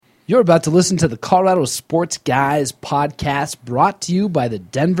You're about to listen to the Colorado Sports Guys podcast brought to you by the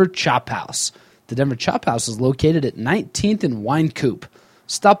Denver Chop House. The Denver Chop House is located at 19th and Wine Coop.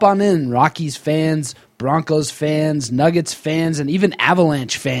 Stop on in, Rockies fans, Broncos fans, Nuggets fans, and even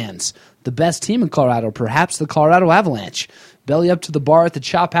Avalanche fans. The best team in Colorado, perhaps the Colorado Avalanche. Belly up to the bar at the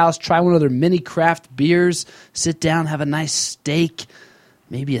Chop House, try one of their mini craft beers, sit down, have a nice steak,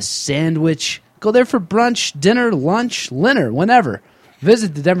 maybe a sandwich. Go there for brunch, dinner, lunch, dinner, whenever.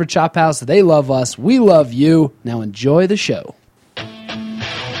 Visit the Denver Chop House. They love us. We love you. Now enjoy the show.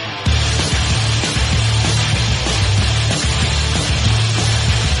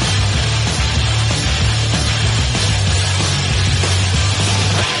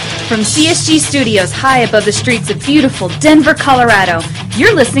 From CSG Studios high above the streets of beautiful Denver, Colorado,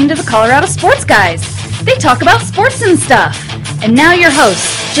 you're listening to the Colorado Sports Guys. They talk about sports and stuff. And now your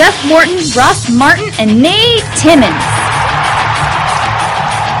hosts, Jeff Morton, Ross Martin, and Nate Timmons.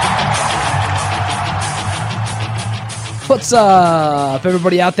 What's up,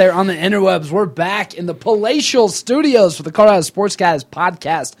 everybody out there on the interwebs? We're back in the palatial studios for the Colorado Sports Guys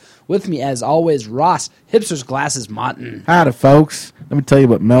podcast. With me, as always, Ross, Hipster's Glasses Martin. Howdy, folks. Let me tell you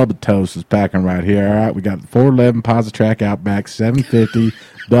what Melba Toast is packing right here. All right, we got the 411 Positrack Outback, 750,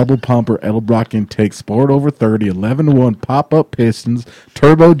 double pumper, Edelbrock intake, Sport over 30, 11-to-1 pop-up pistons,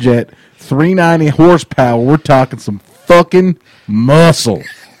 turbojet, 390 horsepower. We're talking some fucking muscle.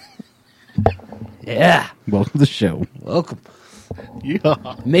 Yeah. Welcome to the show. Welcome.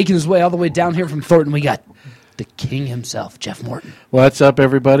 Yeah. Making his way all the way down here from Thornton, we got the king himself, Jeff Morton. What's up,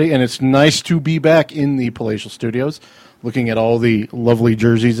 everybody? And it's nice to be back in the palatial studios, looking at all the lovely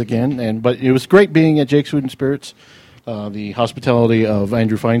jerseys again. But it was great being at Jake's Food and Spirits. The hospitality of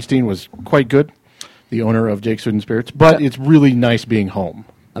Andrew Feinstein was quite good, the owner of Jake's Food and Spirits. But it's really nice being home.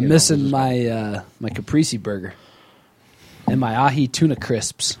 I'm missing my caprese burger and my ahi tuna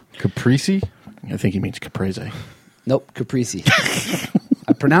crisps. Caprese? I think he means caprese. Nope, caprese.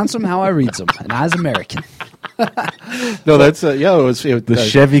 I pronounce them how I read them, and I was American. No, that's it was The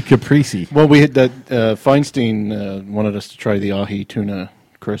Chevy Caprese. Well, we had that Feinstein wanted us to try the ahi tuna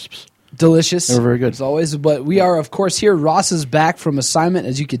crisps. Delicious. They were very good. As always, but we are, of course, here. Ross is back from assignment,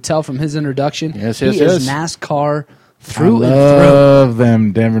 as you could tell from his introduction. Yes. He is NASCAR through and through. I love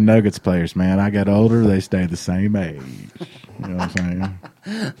them Denver Nuggets players, man. I got older, they stayed the same age. You know what I'm saying?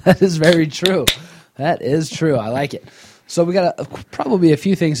 That is very true. That is true. I like it. So we got probably a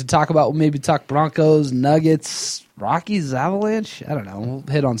few things to talk about. We'll maybe talk Broncos, Nuggets, Rockies, Avalanche. I don't know. We'll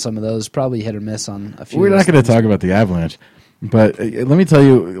hit on some of those. Probably hit or miss on a few. We're not going to talk about the Avalanche, but let me tell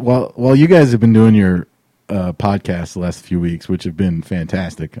you, while you guys have been doing your podcast the last few weeks, which have been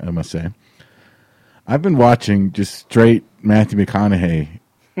fantastic, I must say, I've been watching just straight Matthew McConaughey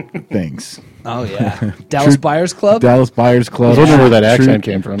things. Oh, yeah. Dallas Buyers Club? Dallas Buyers Club. I was wondering where that accent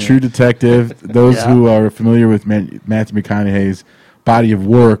came from. True Detective. Those who are familiar with Matthew McConaughey's body of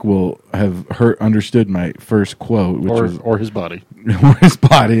work will have understood my first quote, which or his body. Or his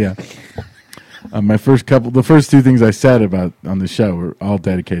body, yeah. The first two things I said about on the show were all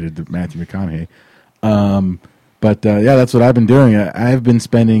dedicated to Matthew McConaughey. But that's what I've been doing. I've been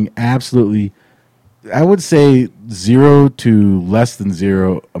spending absolutely, I would say, 0 to less than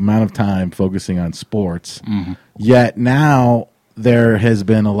 0 amount of time focusing on sports. Mm-hmm. Yet now there has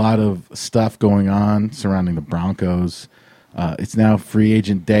been a lot of stuff going on surrounding the Broncos. It's now free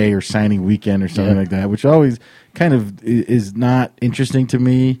agent day or signing weekend or something like that, which always kind of is not interesting to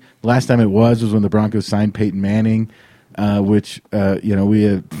me. Last time it was when the Broncos signed Peyton Manning, which we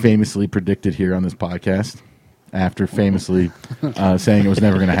have famously predicted here on this podcast after famously saying it was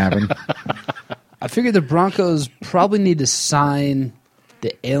never going to happen. I figured the Broncos probably need to sign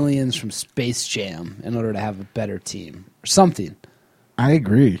the aliens from Space Jam in order to have a better team or something. I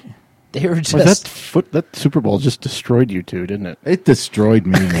agree. They were just that Super Bowl just destroyed you two, didn't it? It destroyed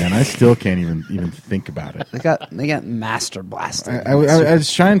me, man. I still can't even think about it. They got master blasted. I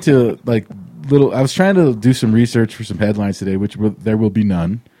was trying to do some research for some headlines today, there will be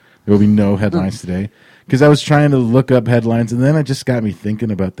none. There will be no headlines today because I was trying to look up headlines, and then it just got me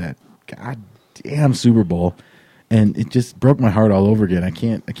thinking about that goddamn Super Bowl, and it just broke my heart all over again. I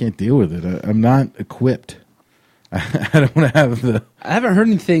can't deal with it. I'm not equipped. I don't want to have I haven't heard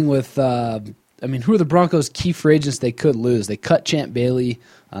anything with. Who are the Broncos' key free agents they could lose? They cut Champ Bailey.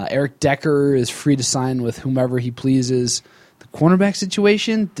 Eric Decker is free to sign with whomever he pleases. The cornerback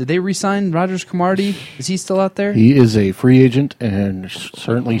situation, did they re-sign Rogers Camardi? Is he still out there? He is a free agent and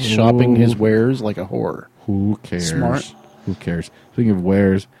certainly shopping his wares like a whore. Who cares? Smart. Who cares? Speaking of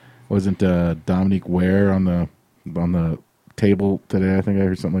wares, wasn't Dominique Ware on the table today? I think I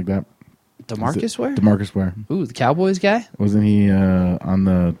heard something like that. DeMarcus Ware? DeMarcus Ware. Ooh, the Cowboys guy? Wasn't he on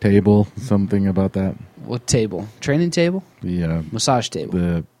the table? Something about that? What table? Training table? The Massage table?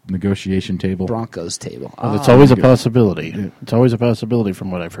 the negotiation table. Broncos table. Well, it's always a possibility. It's always a possibility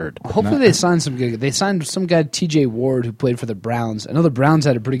from what I've heard. Hopefully they signed some good. They signed some guy, T.J. Ward, who played for the Browns. I know the Browns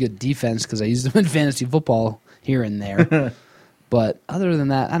had a pretty good defense because I used them in fantasy football here and there. But other than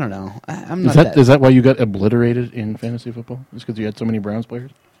that, I don't know. I'm not. Is that why you got obliterated in fantasy football? Just because you had so many Browns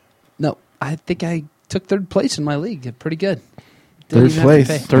players? No, I think I took third place in my league. Pretty good. Third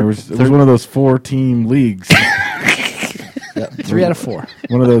place. It was one of those 4-team leagues. Yep, 3 out of 4.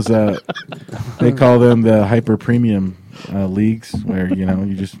 One of those. They call them the hyper premium leagues, where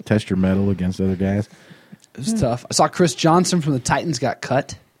you just test your mettle against other guys. It was tough. I saw Chris Johnson from the Titans got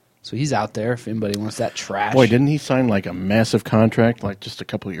cut, so he's out there if anybody wants that trash. Boy, didn't he sign like a massive contract like just a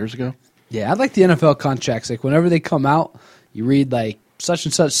couple of years ago? Yeah, I like the NFL contracts. Like whenever they come out, you read like such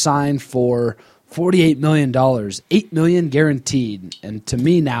and such signed for $48 million, $8 million guaranteed. And to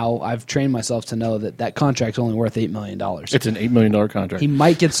me now, I've trained myself to know that contract's only worth $8 million. It's an $8 million contract. He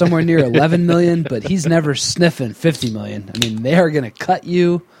might get somewhere near $11 million, but he's never sniffing $50 million. I mean, they are going to cut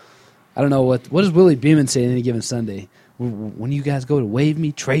you. I don't know what does Willie Beeman say on any given Sunday? When you guys go to waive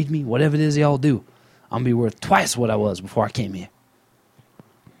me, trade me, whatever it is y'all do, I'm going to be worth twice what I was before I came here.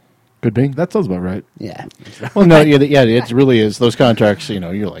 Could be. That sounds about right. Yeah. Well, no, yeah, it really is. Those contracts,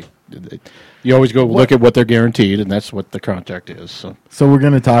 you're like, you always go look at what they're guaranteed, and that's what the contract is. So we're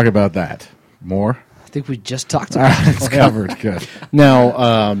going to talk about that more. I think we just talked about it. It's covered. Good.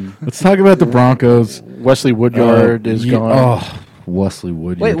 Now, let's talk about the Broncos. Wesley Woodyard is gone. Oh, Wesley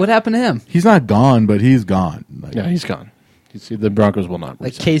Woodyard. Wait, what happened to him? He's not gone, but he's gone. Yeah, he's gone. You see, the Broncos will not.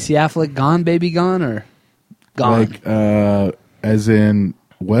 Like Casey Affleck gone, baby gone, or gone? Like, as in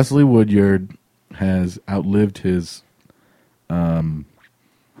Wesley Woodyard has outlived his.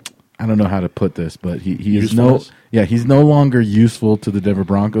 I don't know how to put this, but he is he's no longer useful to the Denver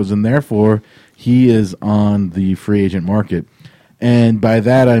Broncos, and therefore he is on the free agent market. And by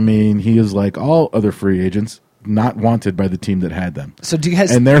that I mean he is like all other free agents, not wanted by the team that had them. So do you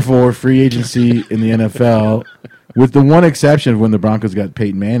guys? And therefore, free agency in the NFL, with the one exception of when the Broncos got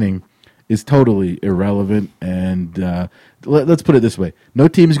Peyton Manning, is totally irrelevant. And let's put it this way: no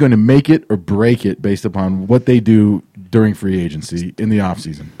team is going to make it or break it based upon what they do during free agency in the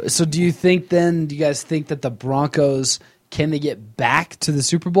offseason. So do you guys think that the Broncos, can they get back to the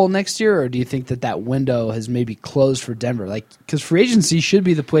Super Bowl next year, or do you think that window has maybe closed for Denver? Like, because free agency should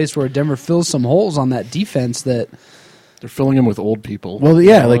be the place where Denver fills some holes on that defense that they're filling them with old people. Well,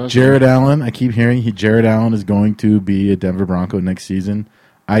 yeah, like Jared Allen. I keep hearing Jared Allen is going to be a Denver Bronco next season.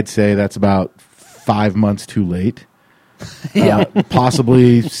 I'd say that's about 5 months too late. Yeah,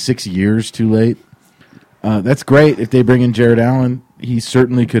 possibly 6 years too late. That's great if they bring in Jared Allen. He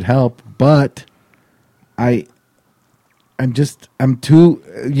certainly could help, but I'm too.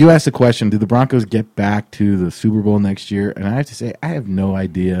 You asked the question: do the Broncos get back to the Super Bowl next year? And I have to say, I have no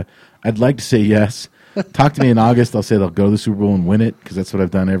idea. I'd like to say yes. Talk to me in August. I'll say they'll go to the Super Bowl and win it because that's what I've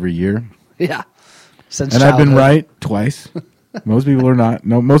done every year. yeah. Since and I've been right twice. Most people are not.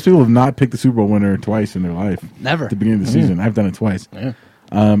 No, most people have not picked the Super Bowl winner twice in their life. Never. At the beginning of the season, I've done it twice. Yeah.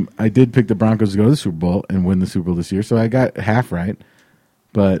 I did pick the Broncos to go to the Super Bowl and win the Super Bowl this year, so I got half right.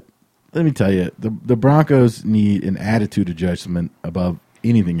 But let me tell you, the Broncos need an attitude adjustment above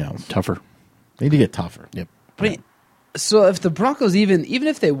anything else. Tougher. They need to get tougher. Yep. But so if the Broncos even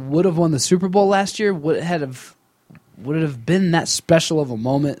if they would have won the Super Bowl last year, would it have been that special of a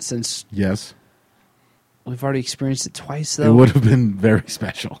moment? Since yes, we've already experienced it twice, it though. would have been very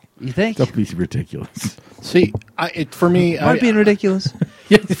special. You think? Don't be ridiculous. See, for me, Am I being ridiculous?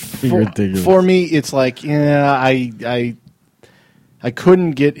 Ridiculous. For me, it's like, I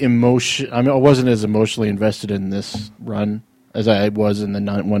couldn't get emotion. I mean, I wasn't as emotionally invested in this run as I was in the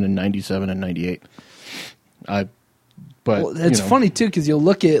one in '97 and '98. But well, it's funny too because you'll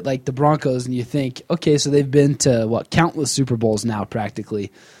look at like the Broncos and you think, okay, so they've been to countless Super Bowls now,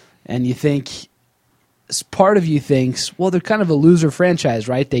 practically, and you think. Part of you thinks, well, they're kind of a loser franchise,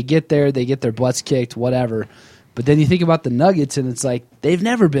 right? They get there, they get their butts kicked, whatever. But then you think about the Nuggets, and it's like they've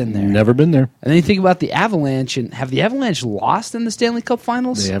never been there. Never been there. And then you think about the Avalanche, and have the Avalanche lost in the Stanley Cup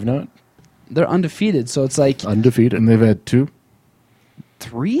Finals? They have not. They're undefeated, so it's like undefeated, and they've had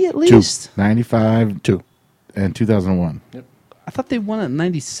 3 at least. 95, 2, and 2001. Yep. I thought they won at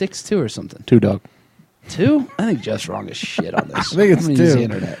 96 too, or something. 2, dog. 2? I think Jeff's wrong as shit on this. I think it's 2. Use the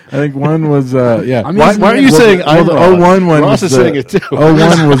internet. I think 1 was why are you saying? The 01 one Ross was is saying it too.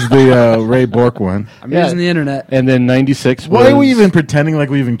 01 was the Ray Bork one. I'm using the internet. And then 96. Why are we even pretending like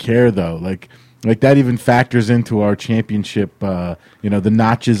we even care though? Like Like that even factors into our championship, the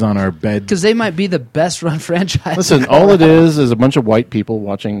notches on our bed. Because they might be the best run franchise. Listen, all it is a bunch of white people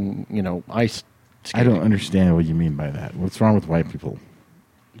watching, ice skating. I don't understand what you mean by that. What's wrong with white people?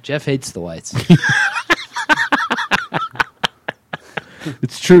 Jeff hates the whites.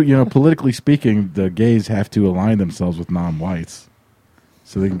 It's true. Politically speaking, the gays have to align themselves with non-whites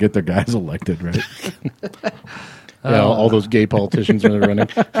so they can get their guys elected, right? Yeah, all those gay politicians when they're running.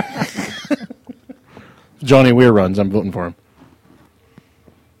 Johnny Weir runs. I'm voting for him.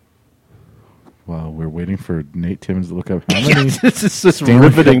 Well, we're waiting for Nate Timmons to look up how many. This is just Stanley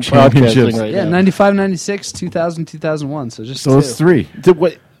riveting Cup championships. podcasting right Yeah, now. 95, 96, 2000, 2001. So just So it's two. 3.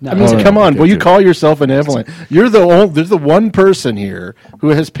 No. I mean, Oh, come on. okay, Will you okay. call yourself an Evelyn? There's the one person here who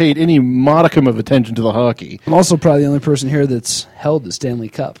has paid any modicum of attention to the hockey. I'm also probably the only person here that's held the Stanley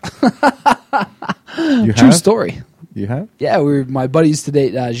Cup. You True have? story. You have? Yeah, my buddies to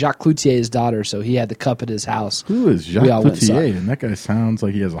date, Jacques Cloutier's daughter, so he had the cup at his house. Who is Jacques We all went Cloutier? inside. And that guy sounds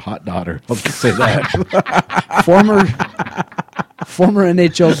like he has a hot daughter. I'll just say that. Former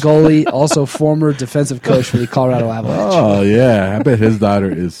NHL goalie, also former defensive coach for the Colorado Avalanche. Oh, yeah. I bet his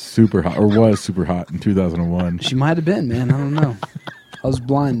daughter is super hot, or was super hot in 2001. She might have been, man. I don't know. I was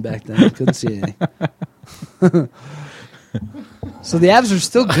blind back then. Couldn't see anything. So the Avs are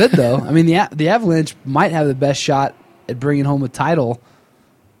still good, though. I mean, the Avalanche might have the best shot at bringing home a title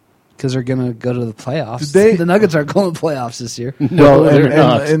because they're going to go to the playoffs. The Nuggets aren't going to the playoffs this year. Well, they're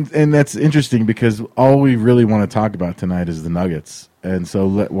not. and that's interesting because all we really want to talk about tonight is the Nuggets. And so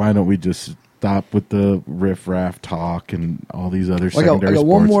why don't we just stop with the riff-raff talk and all these other secondary I got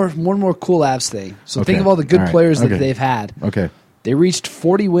sports? one more cool Avs thing. So Okay. think of all the good All right. players that Okay. they've had. Okay. They reached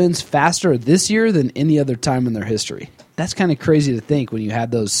 40 wins faster this year than any other time in their history. That's kind of crazy to think when you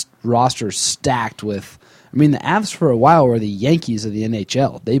had those rosters stacked with. I mean, the Avs for a while were the Yankees of the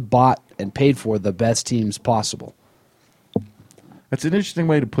NHL. They bought and paid for the best teams possible. That's an interesting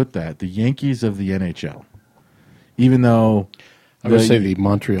way to put that. The Yankees of the NHL. Even though I would say the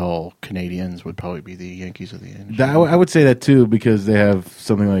Montreal Canadiens would probably be the Yankees of the NHL. I would say that too because they have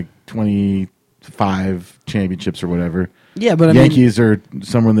something like 25 championships or whatever. Yeah, but I Yankees are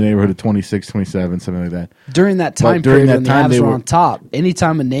somewhere in the neighborhood of 26, 27, something like that. during that time But during period that when time, the Avs they were were- on top,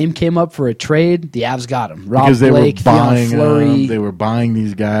 anytime a name came up for a trade, the Avs got him. Rob Because they Blake, were buying Theon Fleury. they were buying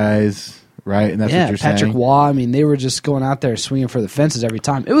these guys, right? And that's what you're Patrick saying. Waugh. I mean, they were just going out there swinging for the fences every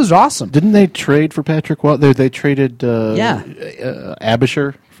time. It was awesome. Didn't they trade for Patrick Waugh? They traded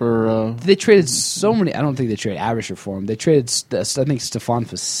Abisher for... They traded so many. I don't think they traded Abisher for him. They traded, I think Stephane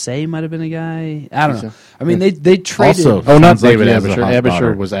Fassé might have been a guy. I don't know. I mean, they traded. Also- Oh, not Sounds like David he has a Abisher. hot daughter.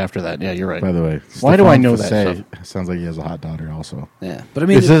 Abisher was after that. Yeah, you're right. By the way, Why do I Stephane know that Fassé stuff? sounds like he has a hot daughter also. Yeah, but I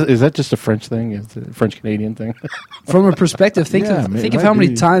mean, Is that just a French thing? Is it a French-Canadian thing? from a perspective, think Yeah, of it think of might how many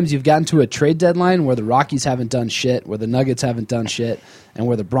be. times you've gotten to a trade deadline where the Rockies haven't done shit, where the Nuggets haven't done shit, and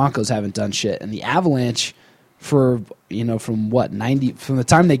where the Broncos haven't done shit, and the Avalanche, from the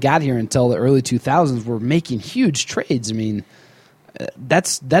time they got here until the early 2000s, were making huge trades. I mean,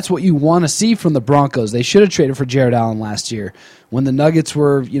 that's what you want to see from the Broncos. They should have traded for Jared Allen last year. When the Nuggets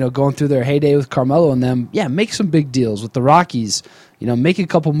were, going through their heyday with Carmelo and them, make some big deals. With the Rockies, make a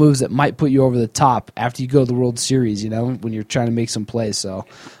couple moves that might put you over the top after you go to the World Series, when you're trying to make some plays. So,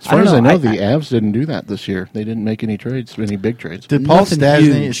 As far as I know, the Avs didn't do that this year. They didn't make any trades, any big trades. Did Paul Nothing Stasny,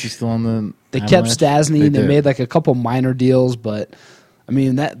 huge. is he still on the They kept Avalanche? Stasny, and they did. made like a couple minor deals, but I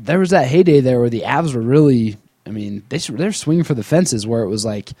mean there was that heyday there where the Avs were really, they're swinging for the fences where it was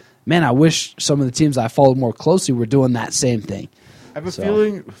like, man, I wish some of the teams I followed more closely were doing that same thing. I have a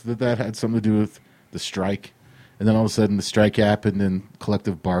feeling that had something to do with the strike. And then all of a sudden the strike happened and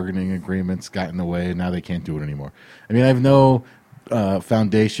collective bargaining agreements got in the way, and now they can't do it anymore. I mean, I have no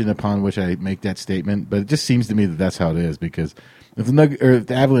foundation upon which I make that statement, but it just seems to me that that's how it is, because if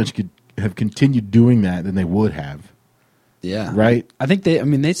the Avalanche could have continued doing that, then they would have. Yeah. Right? I think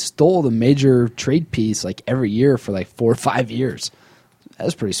they stole the major trade piece like every year for like 4 or 5 years. That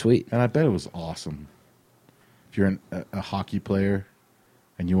was pretty sweet. And I bet it was awesome. If you're a hockey player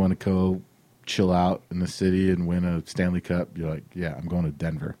and you want to go chill out in the city and win a Stanley Cup, you're like, yeah, I'm going to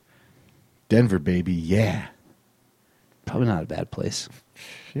Denver. Denver, baby, yeah. Probably not a bad place.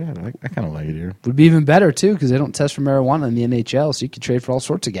 Yeah, I kind of like it here. Would be even better too because they don't test for marijuana in the NHL, so you could trade for all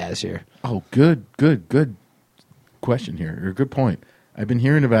sorts of guys here. Oh, good question here, or good point. I've been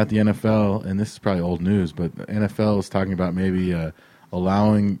hearing about the NFL, and this is probably old news, but the NFL is talking about maybe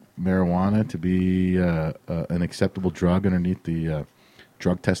allowing marijuana to be an acceptable drug underneath the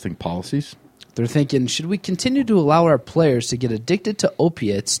drug testing policies. They're thinking, should we continue to allow our players to get addicted to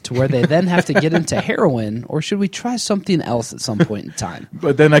opiates to where they then have to get into heroin, or should we try something else at some point in time?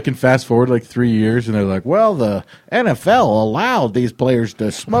 But then I can fast forward like 3 years, and they're like, well, the NFL allowed these players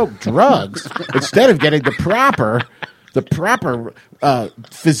to smoke drugs instead of getting the proper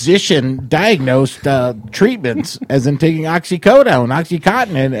physician-diagnosed treatments, as in taking oxycodone,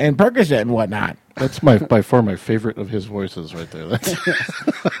 Oxycontin, and Percocet and whatnot. That's by far my favorite of his voices right there.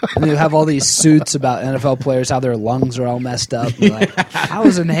 And you have all these suits about NFL players, how their lungs are all messed up. You're like, I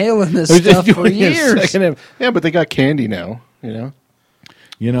was inhaling this stuff for years. Yeah, but they got candy now, you know?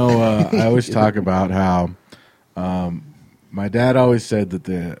 I always talk about how my dad always said that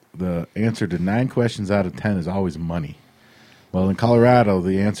the answer to 9 questions out of 10 is always money. Well, in Colorado,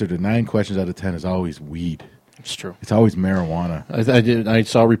 the answer to 9 questions out of 10 is always weed. It's true. It's always marijuana. I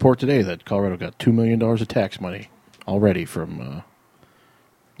saw a report today that Colorado got $2 million of tax money already from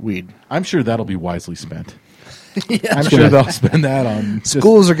weed. I'm sure that'll be wisely spent. Yeah. I'm sure they'll spend that on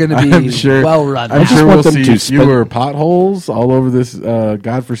schools are going to be well run. I'm sure we'll see fewer potholes all over this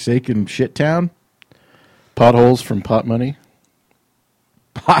godforsaken shit town. Potholes from pot money.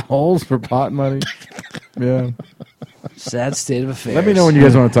 Potholes for pot money. Yeah. Sad state of affairs. Let me know when you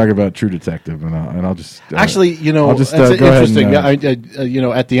guys want to talk about True Detective, and I'll just actually, I'll just that's go interesting. ahead and,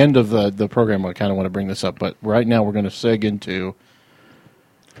 At the end of the program, I kind of want to bring this up, but right now we're going to seg into.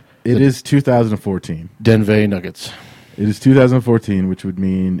 It is 2014. Denver Nuggets. It is 2014, which would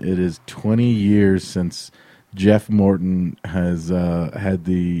mean it is 20 years since Jeff Morton has had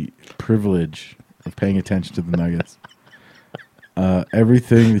the privilege of paying attention to the Nuggets.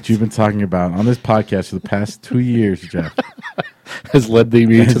 Everything that you've been talking about on this podcast for the past 2 years, Jeff, has led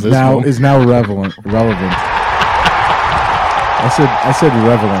me to this moment. Is now relevant. I said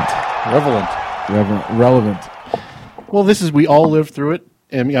relevant. Well, we all lived through it.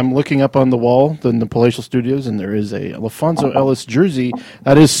 And I'm looking up on the wall in the Palatial Studios, and there is a LaFonso Ellis jersey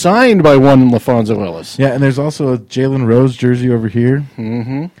that is signed by one LaFonso Ellis. Yeah, and there's also a Jalen Rose jersey over here.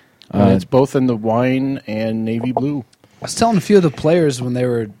 Mm-hmm. And it's both in the wine and navy blue. I was telling a few of the players when they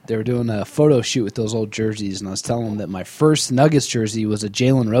were doing a photo shoot with those old jerseys, and I was telling them that my first Nuggets jersey was a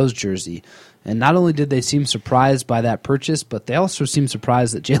Jalen Rose jersey. And not only did they seem surprised by that purchase, but they also seemed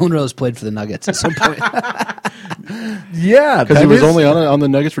surprised that Jalen Rose played for the Nuggets at some point. Yeah, because he was only on the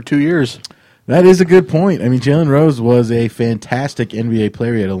Nuggets for 2 years. That is a good point. I mean, Jalen Rose was a fantastic NBA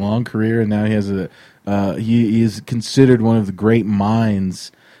player. He had a long career, and now he has he is considered one of the great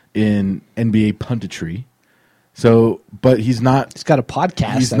minds in NBA punditry. So, but he's not. He's got a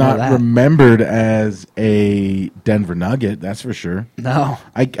podcast. He's not remembered as a Denver Nugget. That's for sure. No,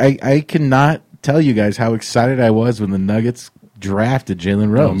 I cannot tell you guys how excited I was when the Nuggets drafted Jalen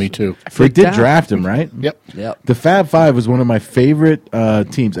Rose. Oh, me too. They did draft him, right? Yep. The Fab Five was one of my favorite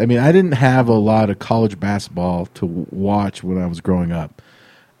teams. I mean, I didn't have a lot of college basketball to watch when I was growing up.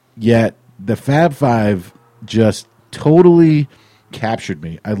 Yet the Fab Five just totally captured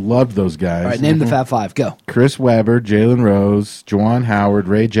me. I loved those guys. All right, name the Fab Five. Go. Chris Webber, Jalen Rose, Juwan Howard,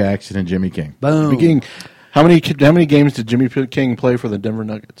 Ray Jackson, and Jimmy King. Boom. How many games did Jimmy King play for the Denver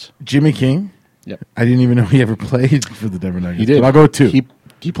Nuggets? Jimmy King? Yep. I didn't even know he ever played for the Denver Nuggets. He did. But I'll go 2.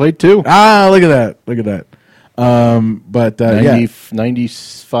 He played 2. Ah, look at that.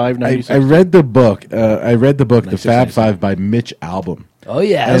 95, 96. I read the book. The Fab 96. Five by Mitch Albom. Oh,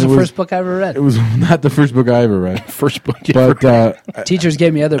 yeah. That was the first book I ever read. It was not the first book I ever read. First book you But teachers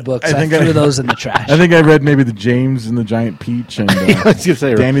gave me other books. I threw those in the trash. I think I read maybe the James and the Giant Peach and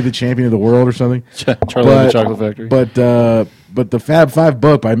Danny the Champion of the World or something. Charlie and the Chocolate Factory. But the Fab Five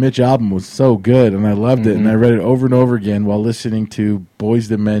book by Mitch Albom was so good, and I loved it, and I read it over and over again while listening to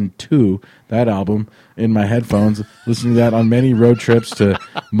Boyz II Men 2, that album, in my headphones, listening to that on many road trips to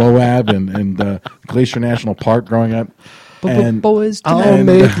Moab and Glacier National Park growing up. And I'll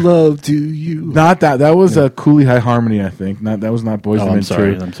make love to you. Not that. That was a Cooley High Harmony, I think. That was not Boyz II Men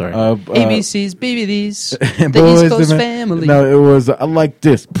 2. I'm sorry. ABC's, BBD's, the Boys East Coast Men. family. No, it was I like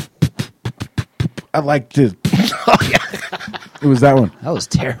this. I like this. It was that one. That was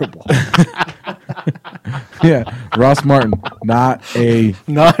terrible. Yeah, Ross Martin, not a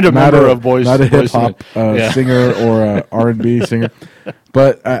member of Boys. not a hip hop singer or a R&B singer.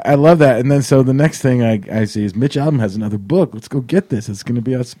 But I love that. And then so the next thing I see is Mitch Albom has another book. Let's go get this. It's going to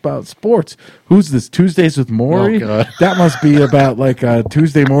be about sports. Who's this? Tuesdays with Maury? Oh, God. That must be about like a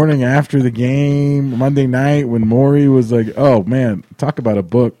Tuesday morning after the game, Monday night when Maury was like, "Oh man, talk about a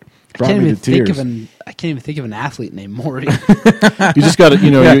book." I can't even think of an athlete named Maury. You just got to,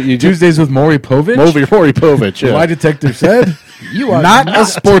 you Tuesdays with Maury Povich. Maury Povich. Yeah. Lie detective said, "You are not a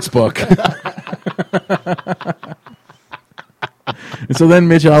sports book." And so then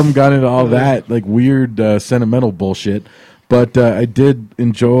Mitch Albom got into all that like weird sentimental bullshit. But I did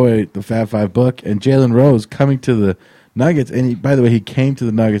enjoy the Fab Five book, and Jalen Rose coming to the Nuggets. And by the way, he came to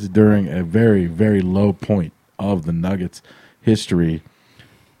the Nuggets during a very, very low point of the Nuggets history,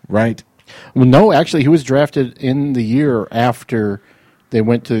 right? Well, no, actually, he was drafted in the year after they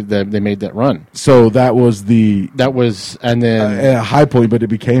went to they made that run. So that was and then a high point, but it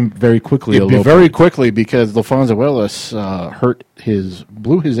became very quickly a low very point. quickly because Alfonso Ellis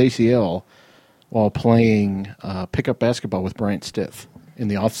blew his ACL while playing pickup basketball with Bryant Stith in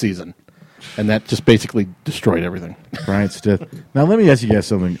the offseason. And that just basically destroyed everything. Bryant Stith. Now, let me ask you guys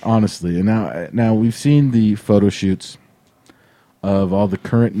something, honestly. And now we've seen the photo shoots of all the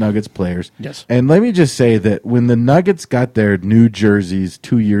current Nuggets players. Yes. And let me just say that when the Nuggets got their new jerseys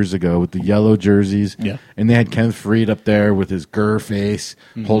 2 years ago with the yellow jerseys, and they had Kenneth Faried up there with his Gurr face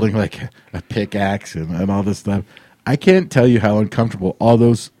holding like a pickaxe and all this stuff, I can't tell you how uncomfortable all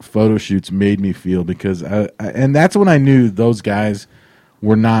those photo shoots made me feel because and that's when I knew those guys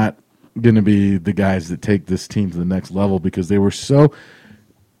were not going to be the guys that take this team to the next level because they were so.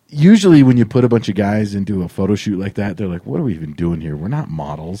 Usually, when you put a bunch of guys into a photo shoot like that, they're like, "What are we even doing here? We're not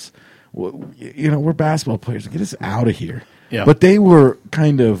models. We're basketball players. Get us out of here." Yeah. But they were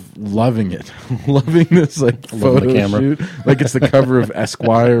kind of loving it, loving this like photo shoot, like it's the cover of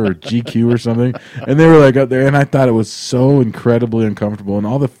Esquire or GQ or something. And they were like up there, and I thought it was so incredibly uncomfortable. And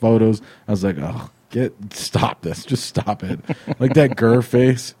all the photos, I was like, "Oh, stop this! Just stop it!" Like that Gurr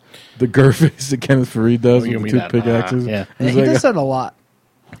face, the Gurr face that Kenneth Faried does with the two pickaxes. Yeah, he does that a lot.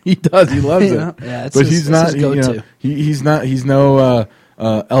 He does. He loves it. Yeah, but he's not. He's not. He's no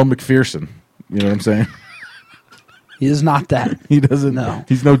Elle Macpherson. You know what I'm saying? He is not that. He doesn't. No.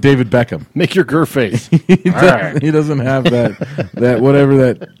 He's no David Beckham. Make your Gurr face. He doesn't have that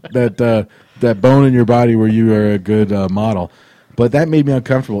whatever that bone in your body where you are a good model. But that made me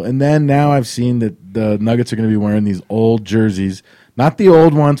uncomfortable. And then now I've seen that the Nuggets are going to be wearing these old jerseys, not the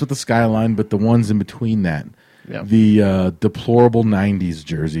old ones with the skyline, but the ones in between that. Yeah. The deplorable 90s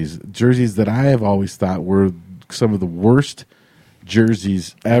jerseys that I have always thought were some of the worst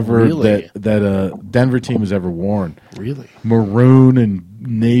jerseys ever that a Denver team has ever worn. Really? Maroon and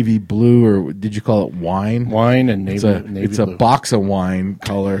navy blue, or did you call it wine? Wine and navy It's blue. a box of wine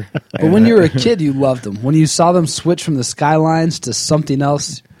color. But when you were a kid, you loved them. When you saw them switch from the skylines to something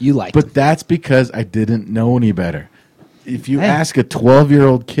else, you liked them. But that's because I didn't know any better. If you ask a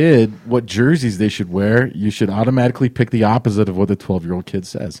 12-year-old kid what jerseys they should wear, you should automatically pick the opposite of what the 12-year-old kid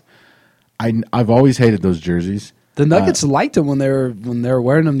says. I've always hated those jerseys. The Nuggets liked them when they were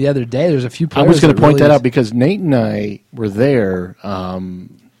wearing them the other day. There's a few players. I was going to point that out because Nate and I were there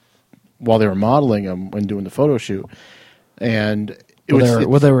while they were modeling them when doing the photo shoot, and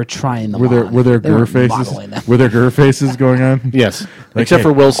they were trying them. Were there Gurr faces? Were there Gurr faces going on? Yes, except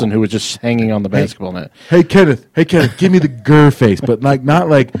for Wilson, who was just hanging on the basketball net. Hey Kenneth, give me the Gurr face, but not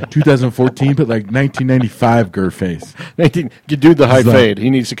like 2014, but like 1995 Gurr face. You do the high fade. He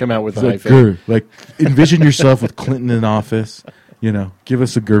needs to come out with the high fade. Gurr, like envision yourself with Clinton in office. Give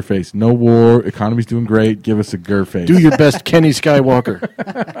us a Gurr face. No war, economy's doing great. Give us a Gurr face. Do your best, Kenny Skywalker.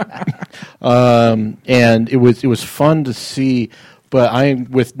 And it was fun to see. But I'm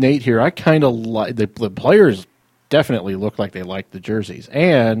with Nate here. I kind of like the players. Definitely look like they liked the jerseys.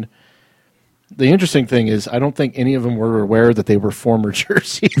 And the interesting thing is, I don't think any of them were aware that they were former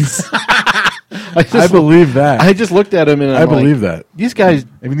jerseys. I believe that. I just looked at them and I believe that. These guys.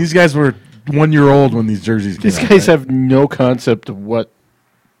 I mean, these guys were 1 year old when these jerseys came out. These guys have no concept of what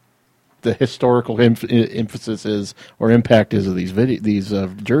the historical emphasis is or impact is of these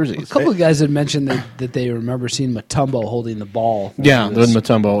jerseys. A couple of guys had mentioned that they remember seeing Mutombo holding the ball. Yeah, the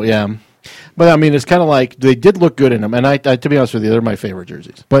Mutombo, yeah. But, I mean, it's kind of like they did look good in them. And I, to be honest with you, they're my favorite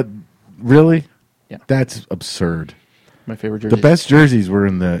jerseys. But really? Yeah. That's absurd. My favorite jerseys. The best jerseys were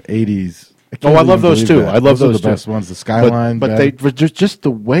in the 80s. I love those too. That. I love those are the best ones. The skyline. But they were just the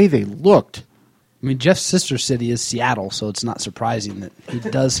way they looked. I mean, Jeff's sister city is Seattle, so it's not surprising that he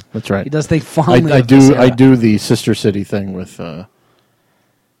does. That's right. He does think fondly. I do the sister city thing with.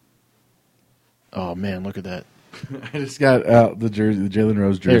 Oh man, look at that! I just got out the jersey, the Jalen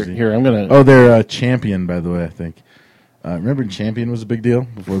Rose jersey. Here, I'm gonna. Oh, they're Champion, by the way. I think. Remember, Champion was a big deal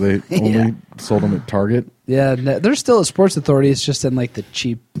before they only sold them at Target. Yeah, they're still a Sports Authority. It's just in like the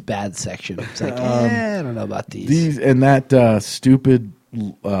cheap bad section. It's like I don't know about these. These and that stupid.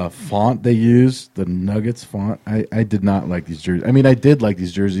 Font they use, the Nuggets font. I did not like these jerseys. I mean, I did like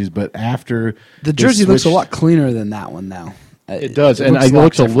these jerseys, but after the jersey looks a lot cleaner than that one now. It does, and it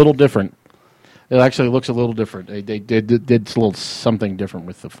looks a little different. It actually looks a little different. They did a little something different with the font. But really, Yeah, it looks a little different. It actually looks a little different. They did a little something different. They did a little something different with the font. It actually looks a little different. It looks a little different. They did a little something different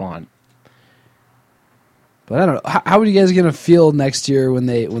with the font. But I don't know. How are you guys going to feel next year when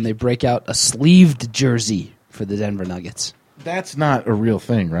they break out a sleeved jersey for the Denver Nuggets? That's not a real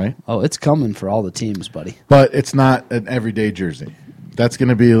thing, right? Oh, it's coming for all the teams, buddy. But it's not an everyday jersey. That's going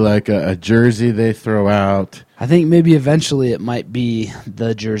to be like a jersey they throw out. I think maybe eventually it might be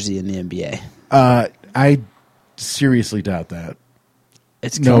the jersey in the NBA. I seriously doubt that.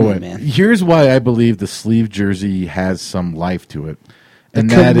 It's coming, No way. man. Here's why I believe the sleeve jersey has some life to it. The And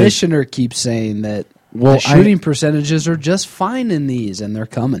that is, commissioner keeps saying that Well, the shooting percentages are just fine in these, and they're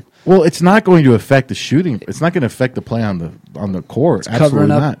coming. well, it's not going to affect the shooting. It's not going to affect the play on the court. Absolutely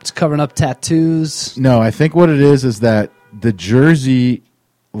not. It's covering up tattoos. No, I think what it is that the jersey,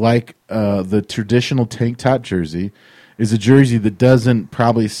 like the traditional tank top jersey, is a jersey that doesn't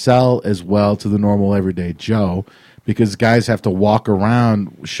probably sell as well to the normal everyday Joe because guys have to walk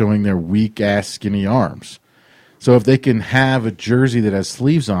around showing their weak-ass skinny arms. So if they can have a jersey that has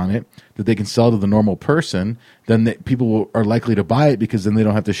sleeves on it that they can sell to the normal person, then people are likely to buy it because then they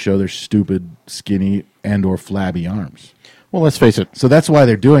don't have to show their stupid, skinny, and or flabby arms. Well, let's face it. So that's why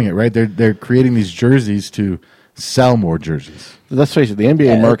they're doing it, right? They're creating these jerseys to sell more jerseys. Let's face it. The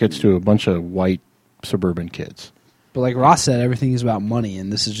NBA markets to a bunch of white suburban kids. But like Ross said, everything is about money,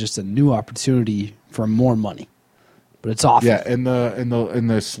 and this is just a new opportunity for more money. But it's awful. Yeah, and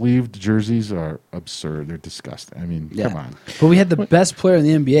the sleeved jerseys are absurd. They're disgusting. I mean, come on. But we had the best player in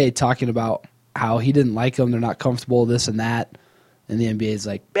the NBA talking about how he didn't like them. They're not comfortable, this and that. And the NBA is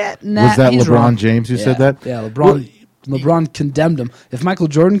like, nah, Was that he's LeBron wrong. James who said that? Yeah, LeBron condemned him. If Michael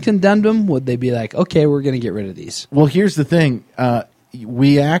Jordan condemned him, would they be like, okay, we're going to get rid of these? Well, here's the thing.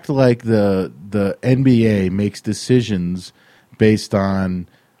 We act like the NBA makes decisions based on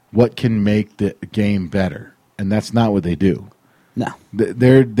what can make the game better. And that's not what they do. No.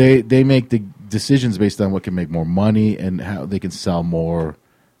 They make the decisions based on what can make more money and how they can sell more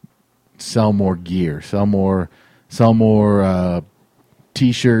gear, sell more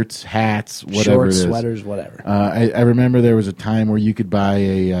T-shirts, hats, whatever Shorts, it is. sweaters, whatever. I remember there was a time where you could buy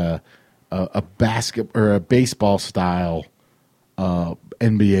a basket or a baseball style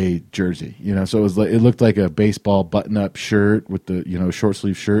NBA jersey. So it was like, it looked like a baseball button-up shirt with the short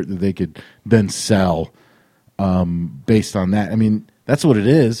sleeve shirt that they could then sell. Based on that. I mean, that's what it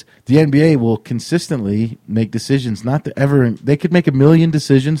is. The NBA will consistently make decisions they could make a million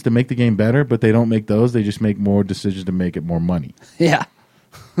decisions to make the game better, but they don't make those. They just make more decisions to make it more money. Yeah.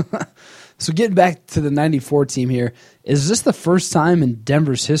 So getting back to the 94 team here, is this the first time in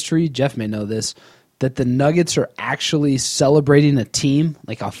Denver's history, Jeff may know this, that the Nuggets are actually celebrating a team,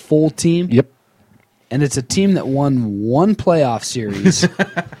 like a full team? Yep. And it's a team that won one playoff series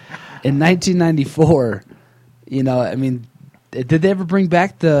in 1994. I mean, did they ever bring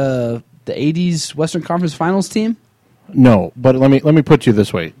back the 80s Western Conference Finals team? No, but let me put you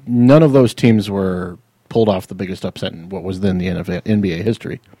this way: none of those teams were pulled off the biggest upset in what was then the NBA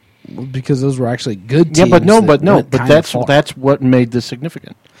history. Because those were actually good teams. Yeah, but that's what made this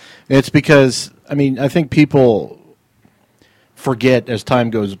significant. It's because I think people forget as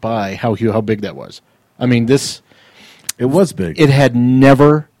time goes by how big that was. It was big. It had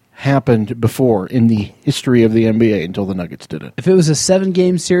never happened before in the history of the NBA until the Nuggets did it. If it was a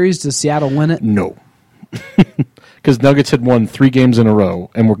 7-game series, does Seattle win it? No. Because Nuggets had won 3 games in a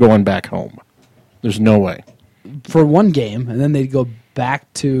row and were going back home. There's no way. For one game, and then they'd go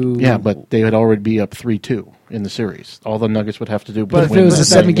back to... Yeah, but they would already be up 3-2 in the series. All the Nuggets would have to do... But if it was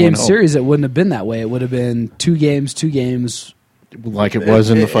a 7-game series, it wouldn't have been that way. It would have been 2 games... Like it was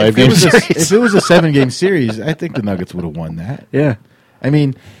in the 5-game series. If it was a 7-game series, I think the Nuggets would have won that. Yeah.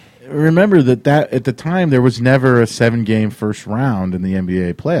 Remember that at the time there was never a 7-game first round in the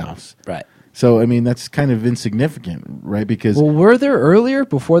NBA playoffs. Right. So that's kind of insignificant, right? Because were there earlier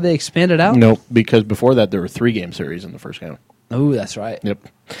before they expanded out? No, because before that there were 3-game series in the first game. Oh, that's right. Yep.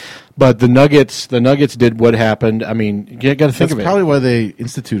 But the Nuggets did what happened. You got to think of it. That's probably why they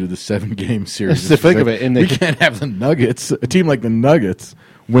instituted the 7-game series. That's the think of it. And we can't have the Nuggets, a team like the Nuggets,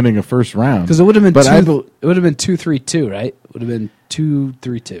 winning a first round. Because it would have been 2-3-2, right? It would have been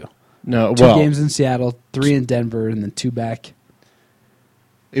 2-3-2. No, 2 games in Seattle, 3 in Denver, and then 2 back.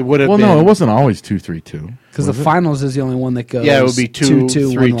 It would have been. No, it wasn't always 2-3-2. Because the finals is the only one that goes. Yeah, it would be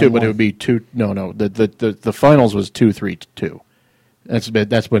 2-3-2, but it would be 2. No. The finals was 2-3-2. That's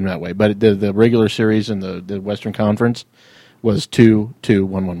been that way. But the regular series in the Western Conference was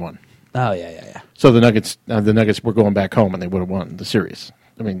 2-2-1-1-1. Oh yeah. So the Nuggets were going back home and they would have won the series.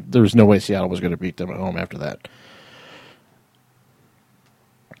 There was no way Seattle was going to beat them at home after that.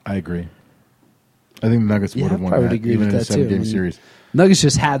 I agree. I think the Nuggets would have won that, even in a 7-game series. Nuggets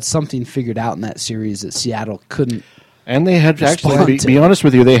just had something figured out in that series that Seattle couldn't And they had actually, Respond to be it. honest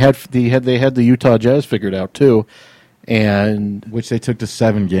with you, they had the Utah Jazz figured out too, and Which they took to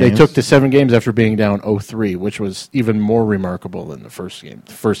 7 games. they took to 7 games after being down 0-3, which was even more remarkable than the first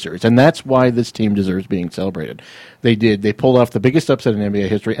series. And that's why this team deserves being celebrated. They did. They pulled off the biggest upset in NBA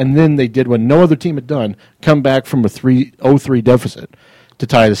history, and then they did what no other team had done, come back from a 0-3 deficit to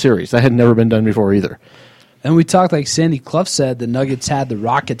tie the series. That had never been done before either. And we talked, like Sandy Clough said, the Nuggets had the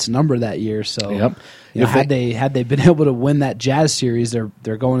Rockets' number that year. So, Yep. you know, If had they been able to win that Jazz series,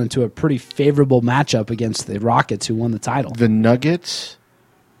 they're going into a pretty favorable matchup against the Rockets, who won the title. The Nuggets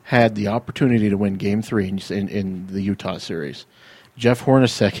had the opportunity to win Game 3 in the Utah series. Jeff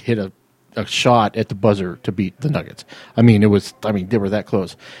Hornacek hit a shot at the buzzer to beat the Nuggets. I mean, they were that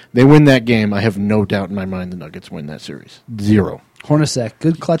close. They win that game. I have no doubt in my mind the Nuggets win that series. 0. Hornacek,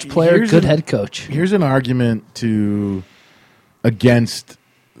 good clutch player, good head coach. Here's an argument against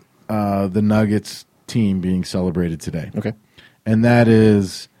the Nuggets team being celebrated today. Okay. And that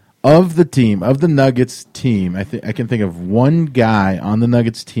is, of the Nuggets team, I can think of one guy on the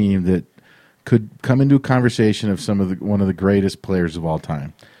Nuggets team that could come into a conversation of one of the greatest players of all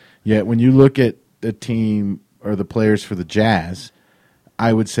time. Yet when you look at the team or the players for the Jazz,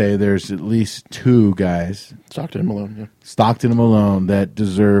 I would say there's at least 2 guys, Stockton and Malone, yeah. Stockton and Malone, that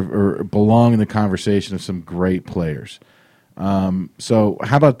deserve or belong in the conversation of some great players. So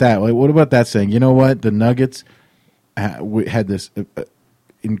how about that? What about that saying? You know what? The Nuggets had this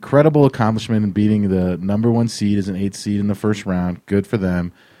incredible accomplishment in beating the number 1 seed as an 8th seed in the first round. Good for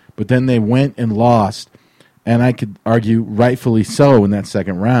them. But then they went and lost, and I could argue rightfully so in that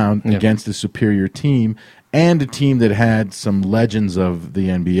second round against a superior team and a team that had some legends of the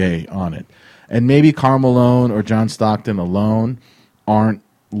NBA on it. And maybe Karl Malone or John Stockton alone aren't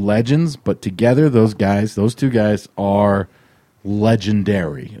legends, but together those 2 guys are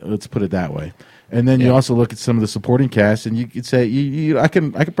legendary. Let's put it that way. And then you also look at some of the supporting cast, and you could say I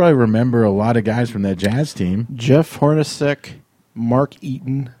could probably remember a lot of guys from that Jazz team. Jeff Hornacek, Mark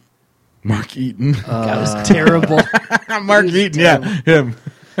Eaton. That was terrible. Mark Eaton, yeah, him.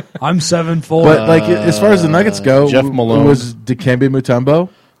 I'm 7'4". But like as far as the Nuggets go, Jeff Malone. it was Dikembe Mutombo,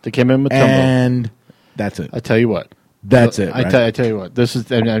 and that's it. I tell you what. That's it. Right? I tell you what. This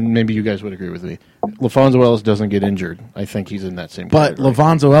is, and maybe you guys would agree with me. LaFonso Ellis doesn't get injured. I think he's in that same. But category.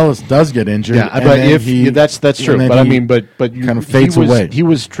 LaFonso Ellis does get injured. Yeah, and but then that's true. But I mean, but kind of fades away.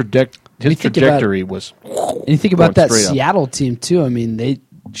 His trajectory was. And you think about that straight up. Seattle team too. I mean,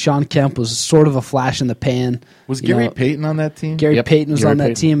 Sean Kemp was sort of a flash in the pan. Was Gary Payton on that team? Gary Payton was Gary on that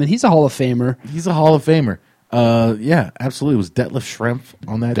Payton. team, and he's a Hall of Famer. He's a Hall of Famer. Yeah, absolutely. Was Detlef Schrempf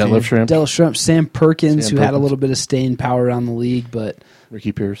on that team? Detlef Shrimp, Sam Perkins, who had a little bit of staying power around the league, but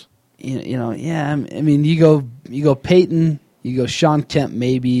Ricky Pierce. you know, yeah. I mean, you go Peyton, you go Sean Kemp,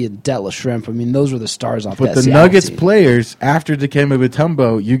 maybe, and Detlef Schrempf. I mean, those were the stars off But that the Seattle Nuggets team. players, after Dikembe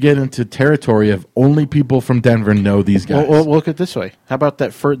Mutombo, you get into territory of only people from Denver know these guys. Well, look at it this way. How about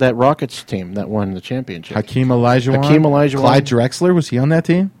that Rockets team that won the championship? Hakeem Olajuwon. Clyde Clyde Drexler, was he on that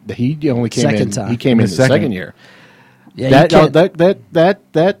team? He only came Second in. time. He came in the second. second year. Yeah,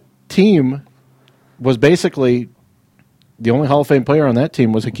 That team was basically the only Hall of Fame player on that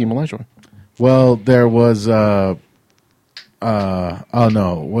team was Hakeem Olajuwon. Well, there was oh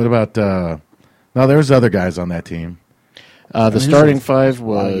no. What about no, there was other guys on that team. The starting five a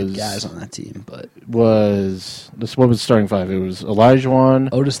lot of good was guys on that team, but what was the starting five? It was Olajuwon,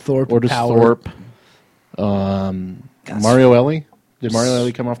 Otis Thorpe, Thorpe, Mario Ellie. Did Mario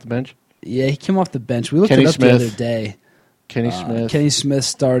Ellie come off the bench? Yeah, he came off the bench. We looked Kenny it up Smith. the other day. Kenny Smith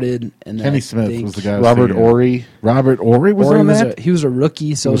started, and then Kenny I Smith think was the guy. I was Robert thinking. Ory. Robert Ory was Ory on was that. he was a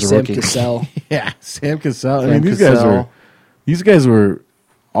rookie, so was a Sam rookie. Cassell. Yeah, Sam Cassell. I Sam mean, Cassell. these guys were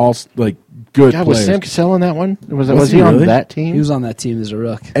all like good God, players. was Sam Cassell on that one? Was he he on really? that team? He was on that team as a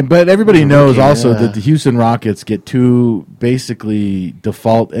rook. But everybody knows rookie, also yeah. that the Houston Rockets get 2 basically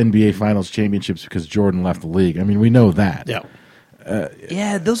default NBA Finals championships because Jordan left the league. I mean, we know that. Yeah.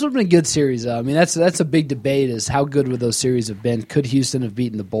 Yeah, those would have been good series. I mean, that's a big debate: is how good would those series have been? Could Houston have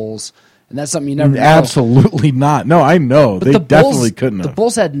beaten the Bulls? And that's something you never know. Absolutely not. No, I know. But They the definitely Bulls, couldn't have. The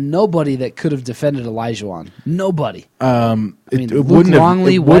Bulls had nobody that could have defended Olajuwon. Nobody. It Luke wouldn't have,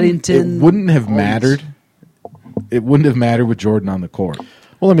 Longley, Weddington, It wouldn't have all mattered. It wouldn't have mattered with Jordan on the court.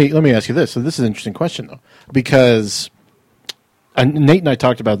 Well, let me ask you this. So this is an interesting question, though, because Nate and I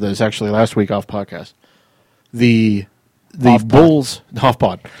talked about this actually last week off podcast. The Bulls off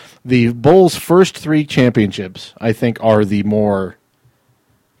pod. The Bulls' first 3 championships, I think, are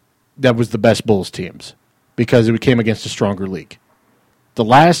that was the best Bulls teams because it came against a stronger league. The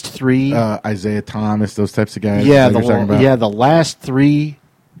last 3, Isaiah Thomas, those types of guys. yeah, that you're talking about. the last 3,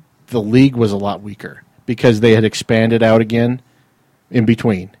 the league was a lot weaker because they had expanded out again in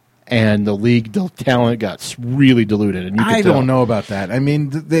between. And the talent got really diluted. And I don't know about that. I mean,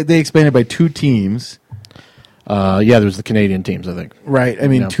 they expanded by 2 teams. Yeah, there was the Canadian teams, I think. Right. I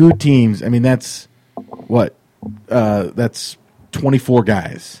mean, 2 teams. I mean, that's what? That's 24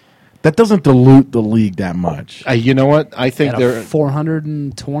 guys. That doesn't dilute the league that much. You know what? I think they're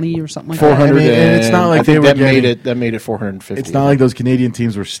 420 or something like 400. that. I mean, and it's not like that made it 450. It's not like those Canadian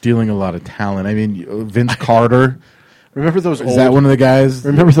teams were stealing a lot of talent. I mean, Vince Carter. Remember those? Is that one of the guys?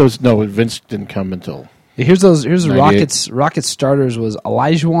 Remember those? No, Vince didn't come until. Here's the Rockets starters was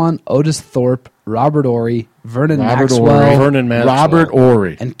Olajuwon, Otis Thorpe, Robert Ory, Vernon Maxwell, Robert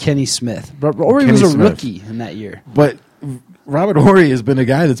Ory, and Kenny Smith. Ory was a rookie in that year. But Robert Ory has been a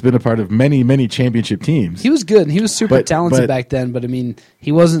guy that's been a part of many, many championship teams. He was good, and he was super talented back then, but, I mean,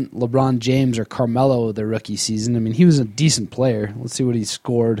 he wasn't LeBron James or Carmelo their rookie season. I mean, he was a decent player. Let's see what he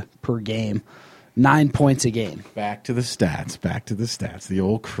scored per game. 9 points a game. Back to the stats. The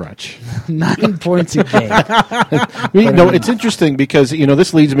old crutch. 9 points a game. It's interesting because